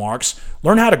don't leave marks.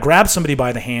 Learn how to grab somebody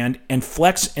by the hand and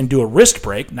flex and do a wrist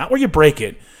break, not where you break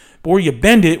it, but where you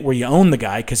bend it, where you own the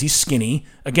guy because he's skinny.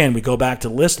 Again, we go back to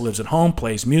the list, lives at home,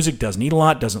 plays music, doesn't eat a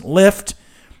lot, doesn't lift,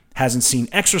 hasn't seen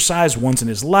exercise once in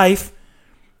his life,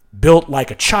 built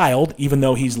like a child, even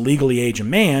though he's legally age a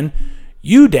man.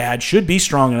 You, dad, should be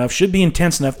strong enough, should be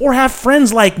intense enough, or have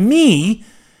friends like me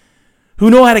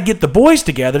who know how to get the boys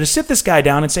together to sit this guy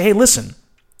down and say, hey, listen,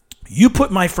 you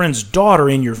put my friend's daughter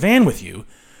in your van with you.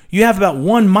 You have about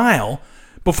 1 mile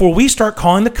before we start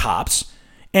calling the cops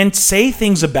and say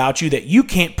things about you that you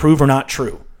can't prove are not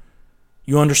true.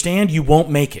 You understand? You won't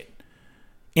make it.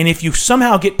 And if you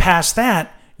somehow get past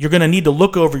that, you're going to need to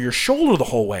look over your shoulder the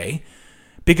whole way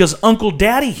because Uncle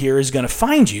Daddy here is going to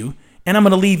find you, and I'm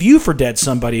going to leave you for dead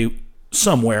somebody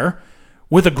somewhere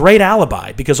with a great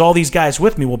alibi because all these guys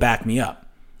with me will back me up.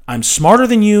 I'm smarter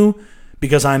than you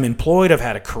because I'm employed, I've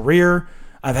had a career,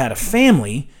 I've had a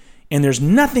family, and there's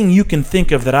nothing you can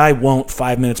think of that I won't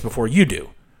 5 minutes before you do.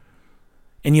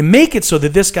 And you make it so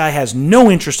that this guy has no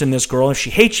interest in this girl. If she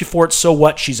hates you for it, so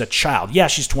what? She's a child. Yeah,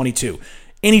 she's 22.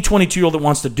 Any 22-year-old that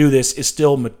wants to do this is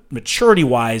still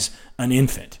maturity-wise an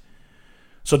infant.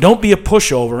 So don't be a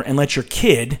pushover and let your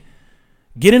kid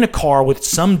get in a car with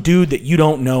some dude that you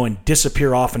don't know and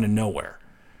disappear off into nowhere.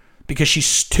 Because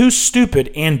she's too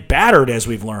stupid and battered, as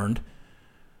we've learned,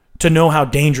 to know how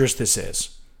dangerous this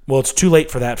is. Well, it's too late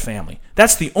for that family.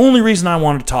 That's the only reason I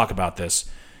wanted to talk about this,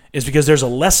 is because there's a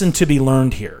lesson to be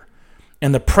learned here.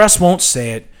 And the press won't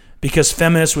say it because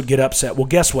feminists would get upset. Well,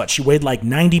 guess what? She weighed like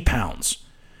 90 pounds.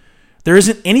 There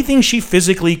isn't anything she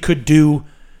physically could do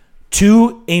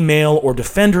to a male or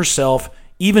defend herself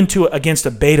even against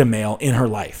a beta male in her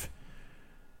life.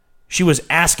 She was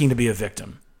asking to be a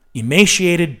victim,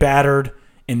 emaciated, battered,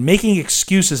 and making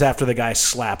excuses after the guy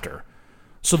slapped her.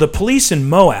 So the police in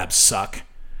Moab suck.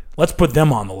 Let's put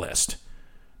them on the list.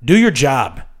 Do your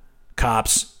job,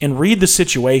 cops, and read the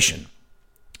situation.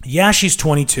 Yeah, she's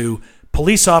 22.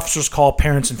 Police officers call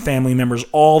parents and family members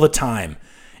all the time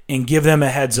and give them a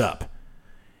heads up.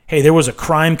 Hey, there was a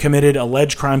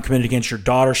alleged crime committed against your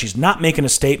daughter. She's not making a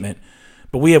statement,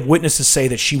 but we have witnesses say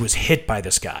that she was hit by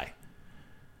this guy.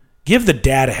 Give the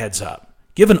dad a heads up.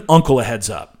 Give an uncle a heads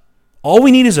up. All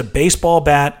we need is a baseball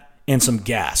bat and some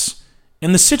gas,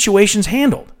 and the situation's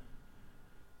handled.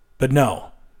 But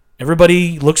no,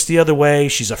 everybody looks the other way.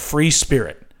 She's a free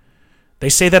spirit. They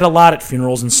say that a lot at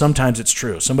funerals, and sometimes it's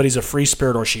true. Somebody's a free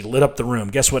spirit or she lit up the room.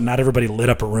 Guess what? Not everybody lit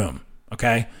up a room,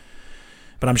 okay?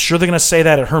 But I'm sure they're going to say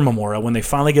that at her memorial when they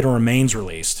finally get her remains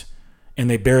released and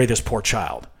they bury this poor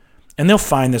child. And they'll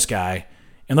find this guy,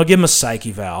 and they'll give him a psych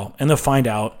eval, and they'll find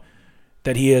out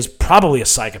that he is probably a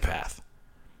psychopath.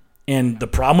 And the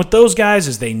problem with those guys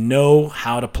is they know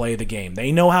how to play the game.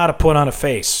 They know how to put on a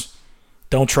face.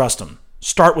 Don't trust them.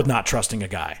 Start with not trusting a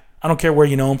guy. I don't care where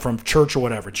you know him from, church or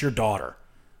whatever. It's your daughter.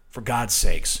 For God's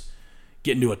sakes.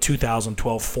 Get into a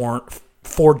 2012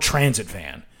 Ford Transit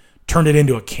van. Turned it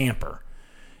into a camper.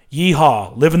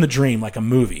 Yeehaw. Living the dream like a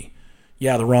movie.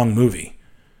 Yeah, the wrong movie.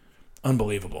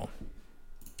 Unbelievable.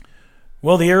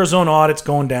 Well, the Arizona audit's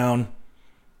going down.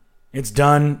 It's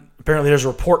done. Apparently there's a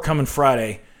report coming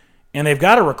Friday. And they've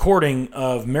got a recording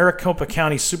of Maricopa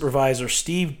County Supervisor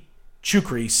Steve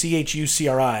Chucri,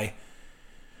 C-H-U-C-R-I.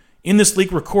 In this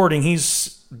leaked recording,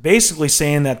 he's basically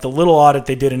saying that the little audit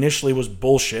they did initially was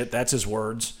bullshit. That's his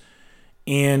words.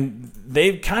 And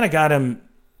they've kind of got him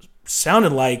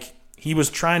sounded like he was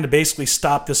trying to basically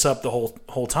stop this up the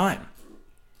whole time.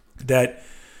 That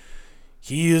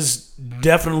he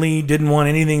definitely didn't want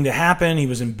anything to happen. He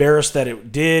was embarrassed that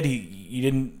it did. He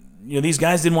didn't, these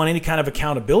guys didn't want any kind of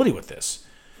accountability with this.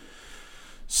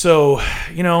 So,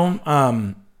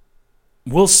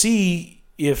 we'll see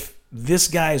if this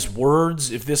guy's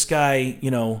words, if this guy,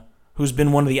 who's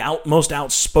been one of the most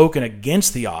outspoken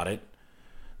against the audit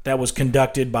that was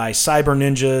conducted by Cyber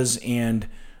Ninjas and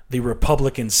the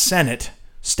Republican Senate,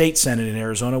 State Senate in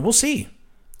Arizona, we'll see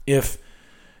if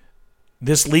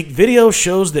this leaked video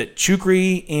shows that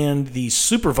Chucri and the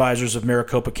supervisors of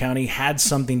Maricopa County had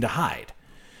something to hide.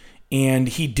 And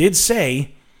he did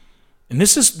say, and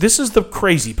this is the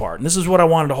crazy part, and this is what I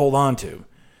wanted to hold on to.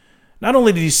 Not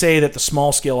only did he say that the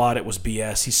small-scale audit was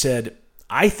BS, he said,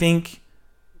 I think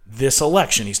this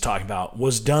election he's talking about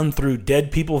was done through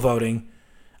dead people voting.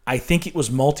 I think it was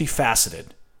multifaceted.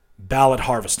 Ballot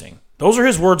harvesting. Those are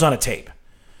his words on a tape.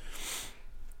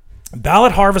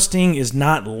 Ballot harvesting is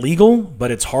not legal, but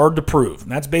it's hard to prove.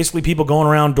 And that's basically people going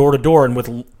around door to door, and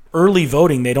with early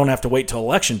voting, they don't have to wait till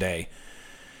Election Day.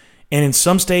 And in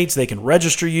some states, they can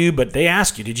register you, but they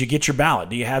ask you, did you get your ballot?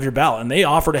 Do you have your ballot? And they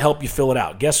offer to help you fill it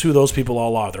out. Guess who those people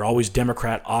all are? They're always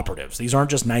Democrat operatives. These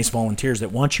aren't just nice volunteers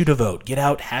that want you to vote. Get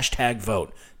out,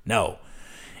 #vote. No.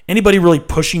 Anybody really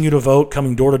pushing you to vote,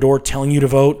 coming door to door, telling you to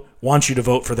vote, wants you to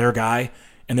vote for their guy,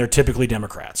 and they're typically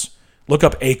Democrats. Look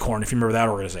up Acorn if you remember that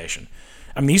organization.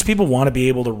 I mean, these people want to be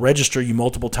able to register you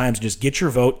multiple times, just get your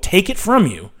vote, take it from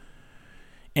you,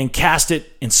 and cast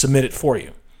it and submit it for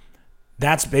you.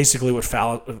 That's basically what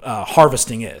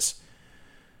harvesting is.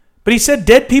 But he said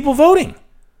dead people voting,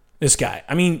 this guy.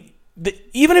 I mean,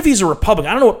 even if he's a Republican,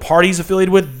 I don't know what party he's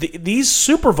affiliated with, these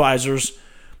supervisors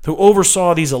who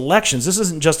oversaw these elections, this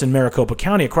isn't just in Maricopa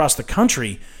County, across the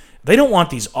country, they don't want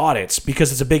these audits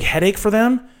because it's a big headache for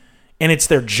them, and it's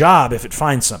their job if it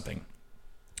finds something.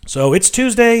 So it's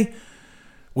Tuesday.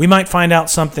 We might find out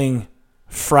something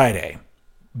Friday.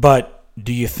 But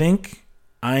do you think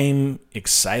I'm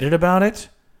excited about it?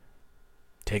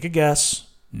 Take a guess.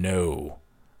 No.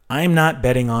 I'm not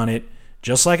betting on it,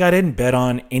 just like I didn't bet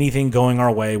on anything going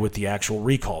our way with the actual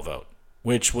recall vote,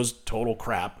 which was total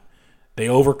crap. They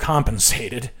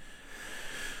overcompensated,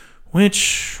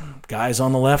 which guys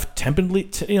on the left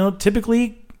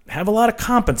typically have a lot of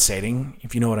compensating,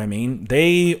 if you know what I mean.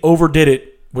 They overdid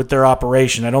it with their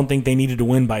operation. I don't think they needed to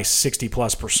win by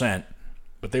 60+%,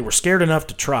 but they were scared enough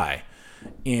to try.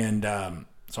 And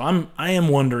so I am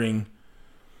wondering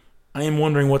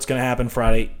what's going to happen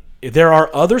Friday. There are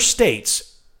other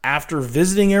states, after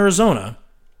visiting Arizona,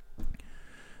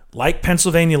 like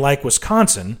Pennsylvania, like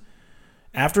Wisconsin,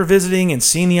 after visiting and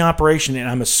seeing the operation, and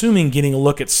I'm assuming getting a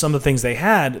look at some of the things they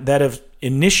had, that have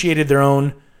initiated their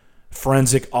own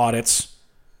forensic audits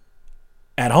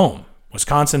at home.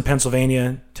 Wisconsin,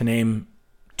 Pennsylvania, to name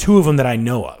Two of them that I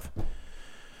know of.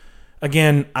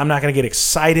 Again, I'm not going to get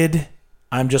excited.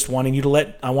 I'm just wanting you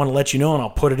to I want to let you know, and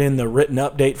I'll put it in the written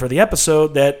update for the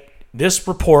episode, that this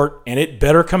report, and it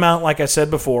better come out, like I said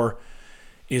before,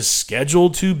 is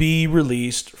scheduled to be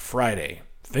released Friday.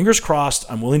 Fingers crossed.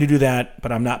 I'm willing to do that,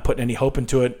 but I'm not putting any hope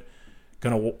into it.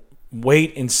 Going to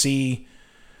wait and see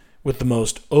with the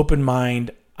most open mind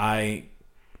I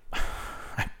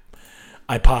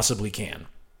possibly can.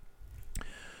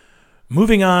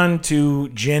 Moving on to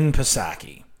Jen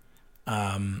Psaki.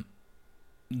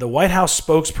 The White House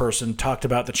spokesperson talked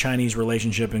about the Chinese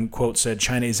relationship and, quote, said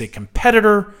China is a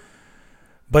competitor,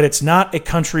 but it's not a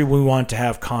country we want to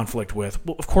have conflict with.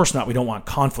 Well, of course not. We don't want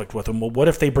conflict with them. Well, what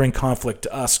if they bring conflict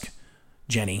to us,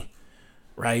 Jenny?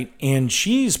 Right? And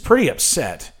she's pretty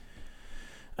upset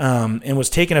and was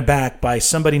taken aback by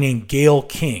somebody named Gayle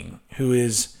King, who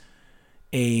is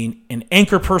an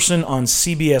anchor person on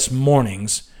CBS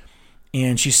Mornings.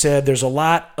 And she said there's a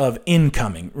lot of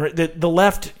incoming. The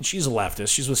left, she's a leftist,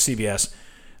 she's with CBS,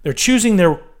 they're choosing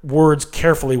their words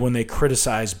carefully when they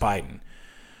criticize Biden.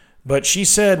 But she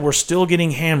said we're still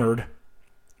getting hammered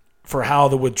for how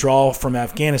the withdrawal from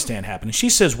Afghanistan happened. She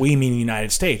says we, mean the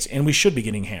United States, and we should be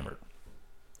getting hammered.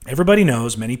 Everybody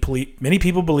knows, many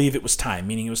people believe it was time,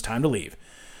 meaning it was time to leave.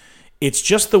 It's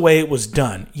just the way it was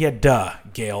done. Yeah, duh,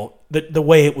 Gayle. The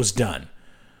way it was done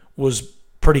was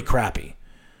pretty crappy.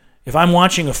 If I'm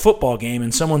watching a football game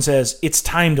and someone says it's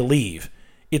time to leave,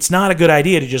 it's not a good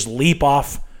idea to just leap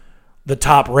off the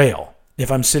top rail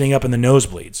if I'm sitting up in the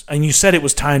nosebleeds. And you said it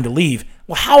was time to leave.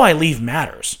 Well, how I leave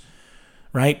matters,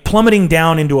 right? Plummeting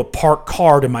down into a parked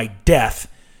car to my death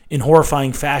in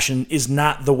horrifying fashion is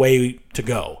not the way to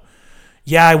go.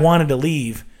 Yeah, I wanted to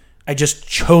leave. I just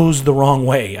chose the wrong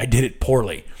way. I did it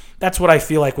poorly. That's what I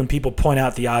feel like when people point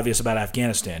out the obvious about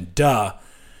Afghanistan. Duh.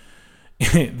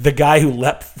 The guy who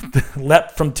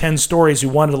leapt from 10 stories who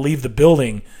wanted to leave the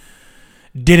building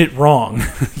did it wrong.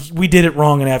 We did it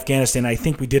wrong in Afghanistan. I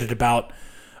think we did it about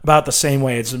the same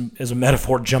way as a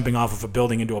metaphor jumping off of a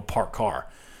building into a parked car.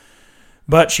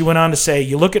 But she went on to say,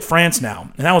 you look at France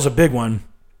now, and that was a big one.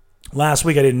 Last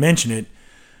week I didn't mention it.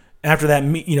 After that,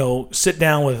 sit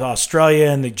down with Australia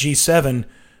and the G7,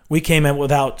 we came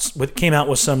out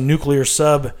with some nuclear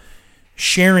sub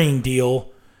sharing deal,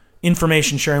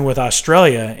 information sharing with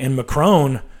Australia, and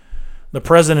Macron, the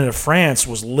president of France,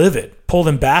 was livid, pulled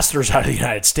ambassadors out of the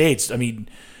United States. I mean,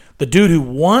 the dude who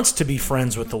wants to be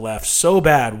friends with the left so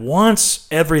bad, wants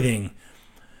everything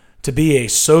to be a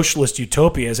socialist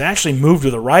utopia, has actually moved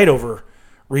to the right over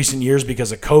recent years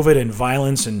because of COVID and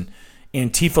violence and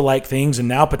Antifa-like things, and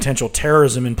now potential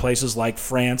terrorism in places like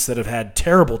France that have had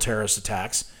terrible terrorist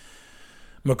attacks.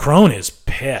 Macron is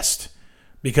pissed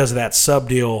because of that sub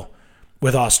deal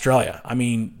with Australia. I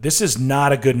mean, this is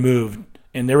not a good move.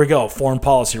 And there we go, foreign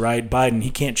policy, right? Biden,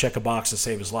 he can't check a box to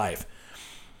save his life.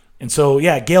 And so,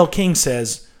 yeah, Gayle King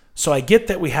says, so I get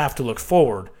that we have to look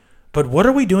forward, but what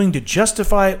are we doing to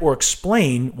justify or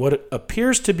explain what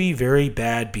appears to be very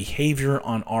bad behavior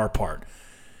on our part?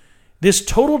 This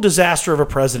total disaster of a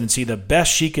presidency, the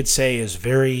best she could say is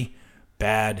very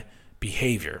bad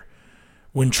behavior.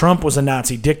 When Trump was a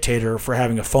Nazi dictator for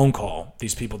having a phone call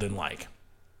these people didn't like.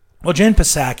 Well, Jen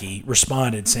Psaki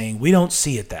responded saying, we don't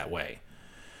see it that way.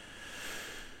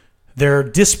 They're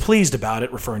displeased about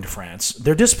it, referring to France.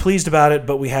 They're displeased about it,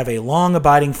 but we have a long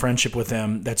abiding friendship with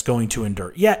them that's going to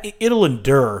endure. Yeah, it'll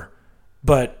endure,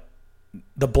 but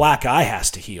the black eye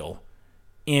has to heal.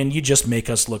 And you just make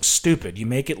us look stupid. You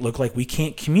make it look like we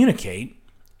can't communicate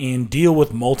and deal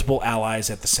with multiple allies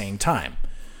at the same time.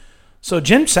 So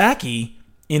Jen Psaki,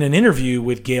 in an interview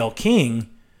with Gayle King,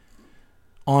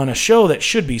 on a show that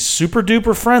should be super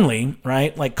duper friendly,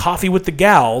 right? Like Coffee with the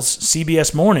Gals,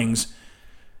 CBS Mornings,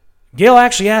 Gayle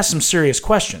actually asked some serious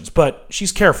questions, but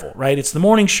she's careful, right? It's the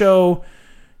morning show.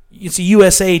 It's a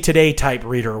USA Today type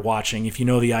reader watching. If you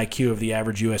know the IQ of the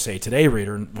average USA Today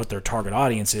reader and what their target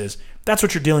audience is, that's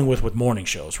what you're dealing with morning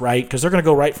shows, right? Because they're going to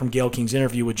go right from Gayle King's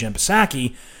interview with Jen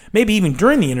Psaki, maybe even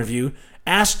during the interview,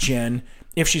 ask Jen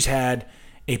if she's had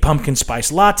a pumpkin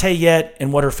spice latte yet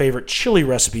and what her favorite chili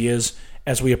recipe is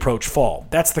as we approach fall.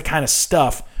 That's the kind of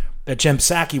stuff that Jen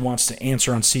Psaki wants to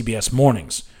answer on CBS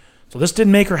Mornings. So this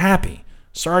didn't make her happy.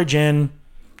 Sorry, Jen.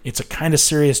 It's a kind of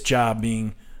serious job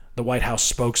being the White House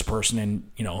spokesperson,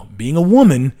 and being a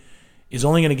woman is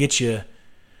only going to get you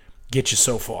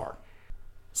so far.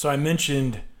 So I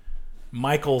mentioned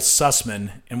Michael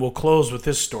Sussman, and we'll close with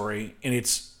this story, and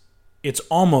it's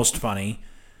almost funny,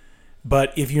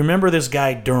 but if you remember this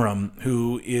guy Durham,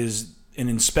 who is an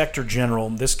inspector general,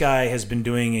 this guy has been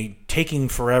taking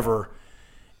forever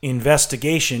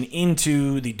investigation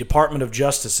into the Department of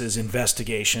Justice's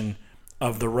investigation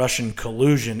of the Russian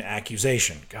collusion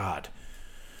accusation. God.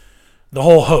 The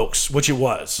whole hoax, which it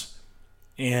was.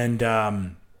 And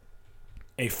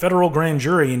a federal grand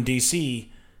jury in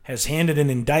D.C. has handed an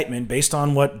indictment based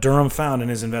on what Durham found in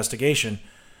his investigation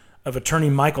of attorney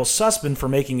Michael Sussman for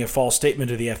making a false statement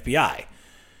to the FBI.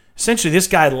 Essentially, this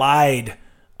guy lied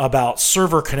about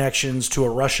server connections to a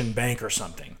Russian bank or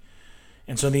something.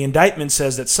 And so the indictment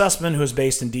says that Sussman, who is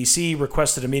based in D.C.,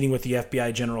 requested a meeting with the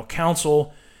FBI General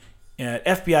Counsel at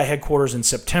FBI headquarters in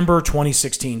September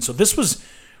 2016. So this was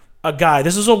a guy,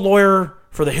 this is a lawyer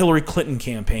for the Hillary Clinton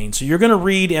campaign. So you're going to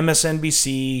read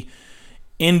MSNBC,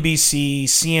 NBC,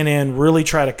 CNN, really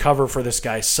try to cover for this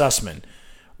guy, Sussman.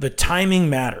 The timing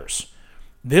matters.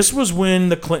 This was when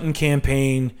the Clinton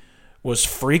campaign was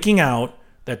freaking out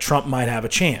that Trump might have a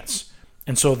chance.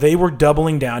 And so they were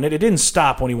doubling down. It didn't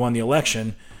stop when he won the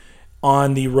election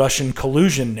on the Russian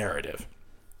collusion narrative.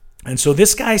 And so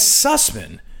this guy,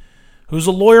 Sussman, who's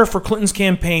a lawyer for Clinton's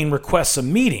campaign, requests a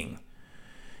meeting.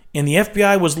 And the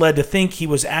FBI was led to think he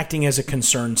was acting as a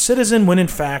concerned citizen when, in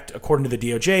fact, according to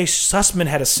the DOJ, Sussman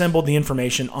had assembled the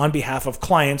information on behalf of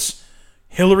clients,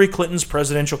 Hillary Clinton's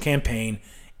presidential campaign,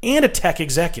 and a tech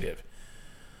executive.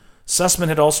 Sussman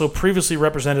had also previously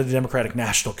represented the Democratic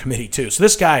National Committee, too. So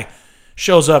this guy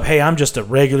shows up, hey, I'm just a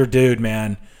regular dude,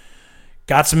 man.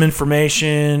 Got some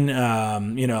information,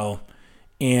 and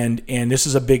this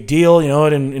is a big deal.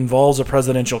 It involves a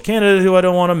presidential candidate who I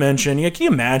don't want to mention. Can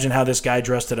you imagine how this guy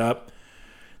dressed it up?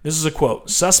 This is a quote.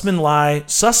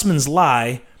 Sussman's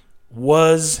lie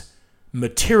was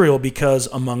material because,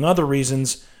 among other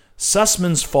reasons,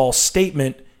 Sussman's false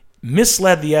statement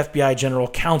misled the FBI General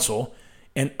Counsel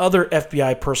and other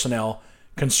FBI personnel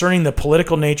concerning the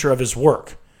political nature of his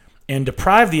work and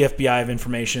deprived the FBI of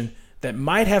information that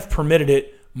might have permitted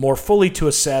it more fully to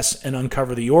assess and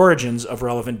uncover the origins of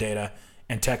relevant data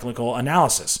and technical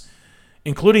analysis,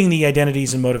 including the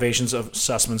identities and motivations of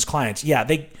Sussman's clients. Yeah,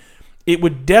 it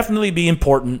would definitely be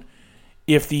important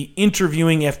if the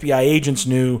interviewing FBI agents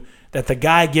knew that the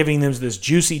guy giving them this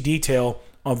juicy detail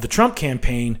of the Trump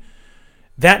campaign,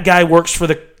 that guy works for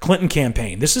the Clinton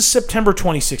campaign. This is September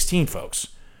 2016, folks.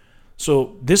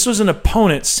 So this was an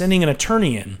opponent sending an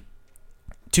attorney in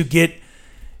to get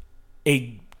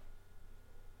a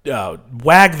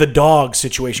wag the dog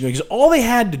situation going. Because all they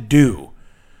had to do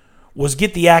was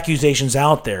get the accusations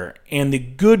out there, and the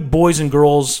good boys and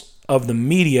girls of the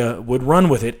media would run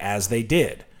with it as they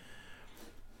did.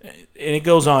 And it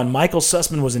goes on, Michael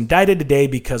Sussman was indicted today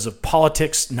because of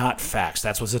politics, not facts.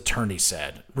 That's what his attorney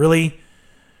said. Really?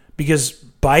 Because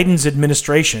Biden's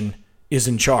administration is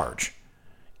in charge.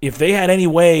 If they had any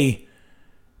way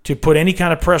to put any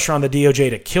kind of pressure on the DOJ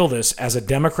to kill this as a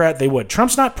Democrat, they would.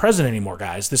 Trump's not president anymore,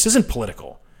 guys. This isn't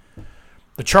political.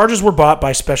 The charges were brought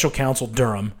by Special Counsel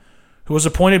Durham, who was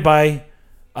appointed by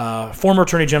former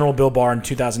Attorney General Bill Barr in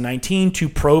 2019 to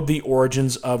probe the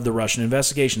origins of the Russian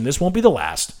investigation. This won't be the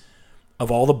last of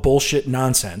all the bullshit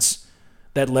nonsense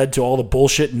that led to all the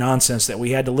bullshit nonsense that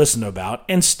we had to listen about,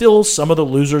 and still some of the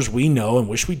losers we know and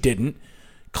wish we didn't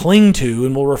cling to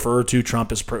and will refer to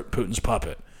Trump as Putin's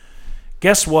puppet.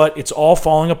 Guess what? It's all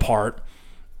falling apart.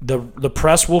 The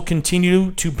press will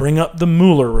continue to bring up the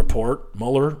Mueller report,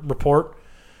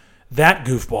 that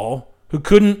goofball, who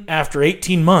couldn't, after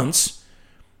 18 months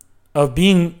of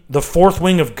being the fourth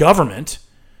wing of government,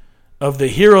 of the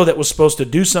hero that was supposed to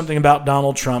do something about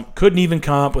Donald Trump, couldn't even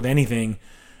come up with anything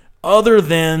other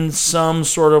than some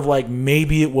sort of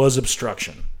maybe it was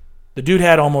obstruction. The dude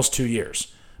had almost 2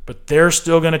 years, but they're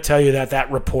still going to tell you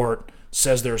that report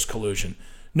says there's collusion.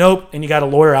 Nope, and you got a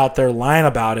lawyer out there lying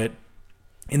about it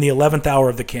in the 11th hour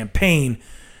of the campaign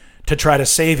to try to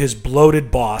save his bloated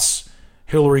boss,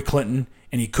 Hillary Clinton,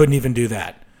 and he couldn't even do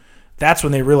that. That's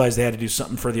when they realized they had to do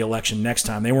something for the election next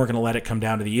time. They weren't going to let it come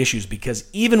down to the issues, because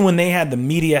even when they had the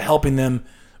media helping them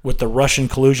with the Russian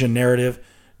collusion narrative,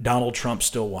 Donald Trump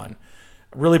still won.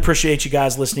 I really appreciate you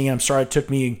guys listening. I'm sorry it took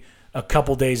me a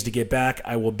couple days to get back.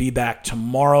 I will be back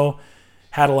tomorrow.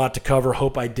 Had a lot to cover.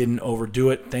 Hope I didn't overdo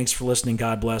it. Thanks for listening.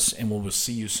 God bless, and we'll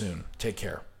see you soon. Take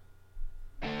care.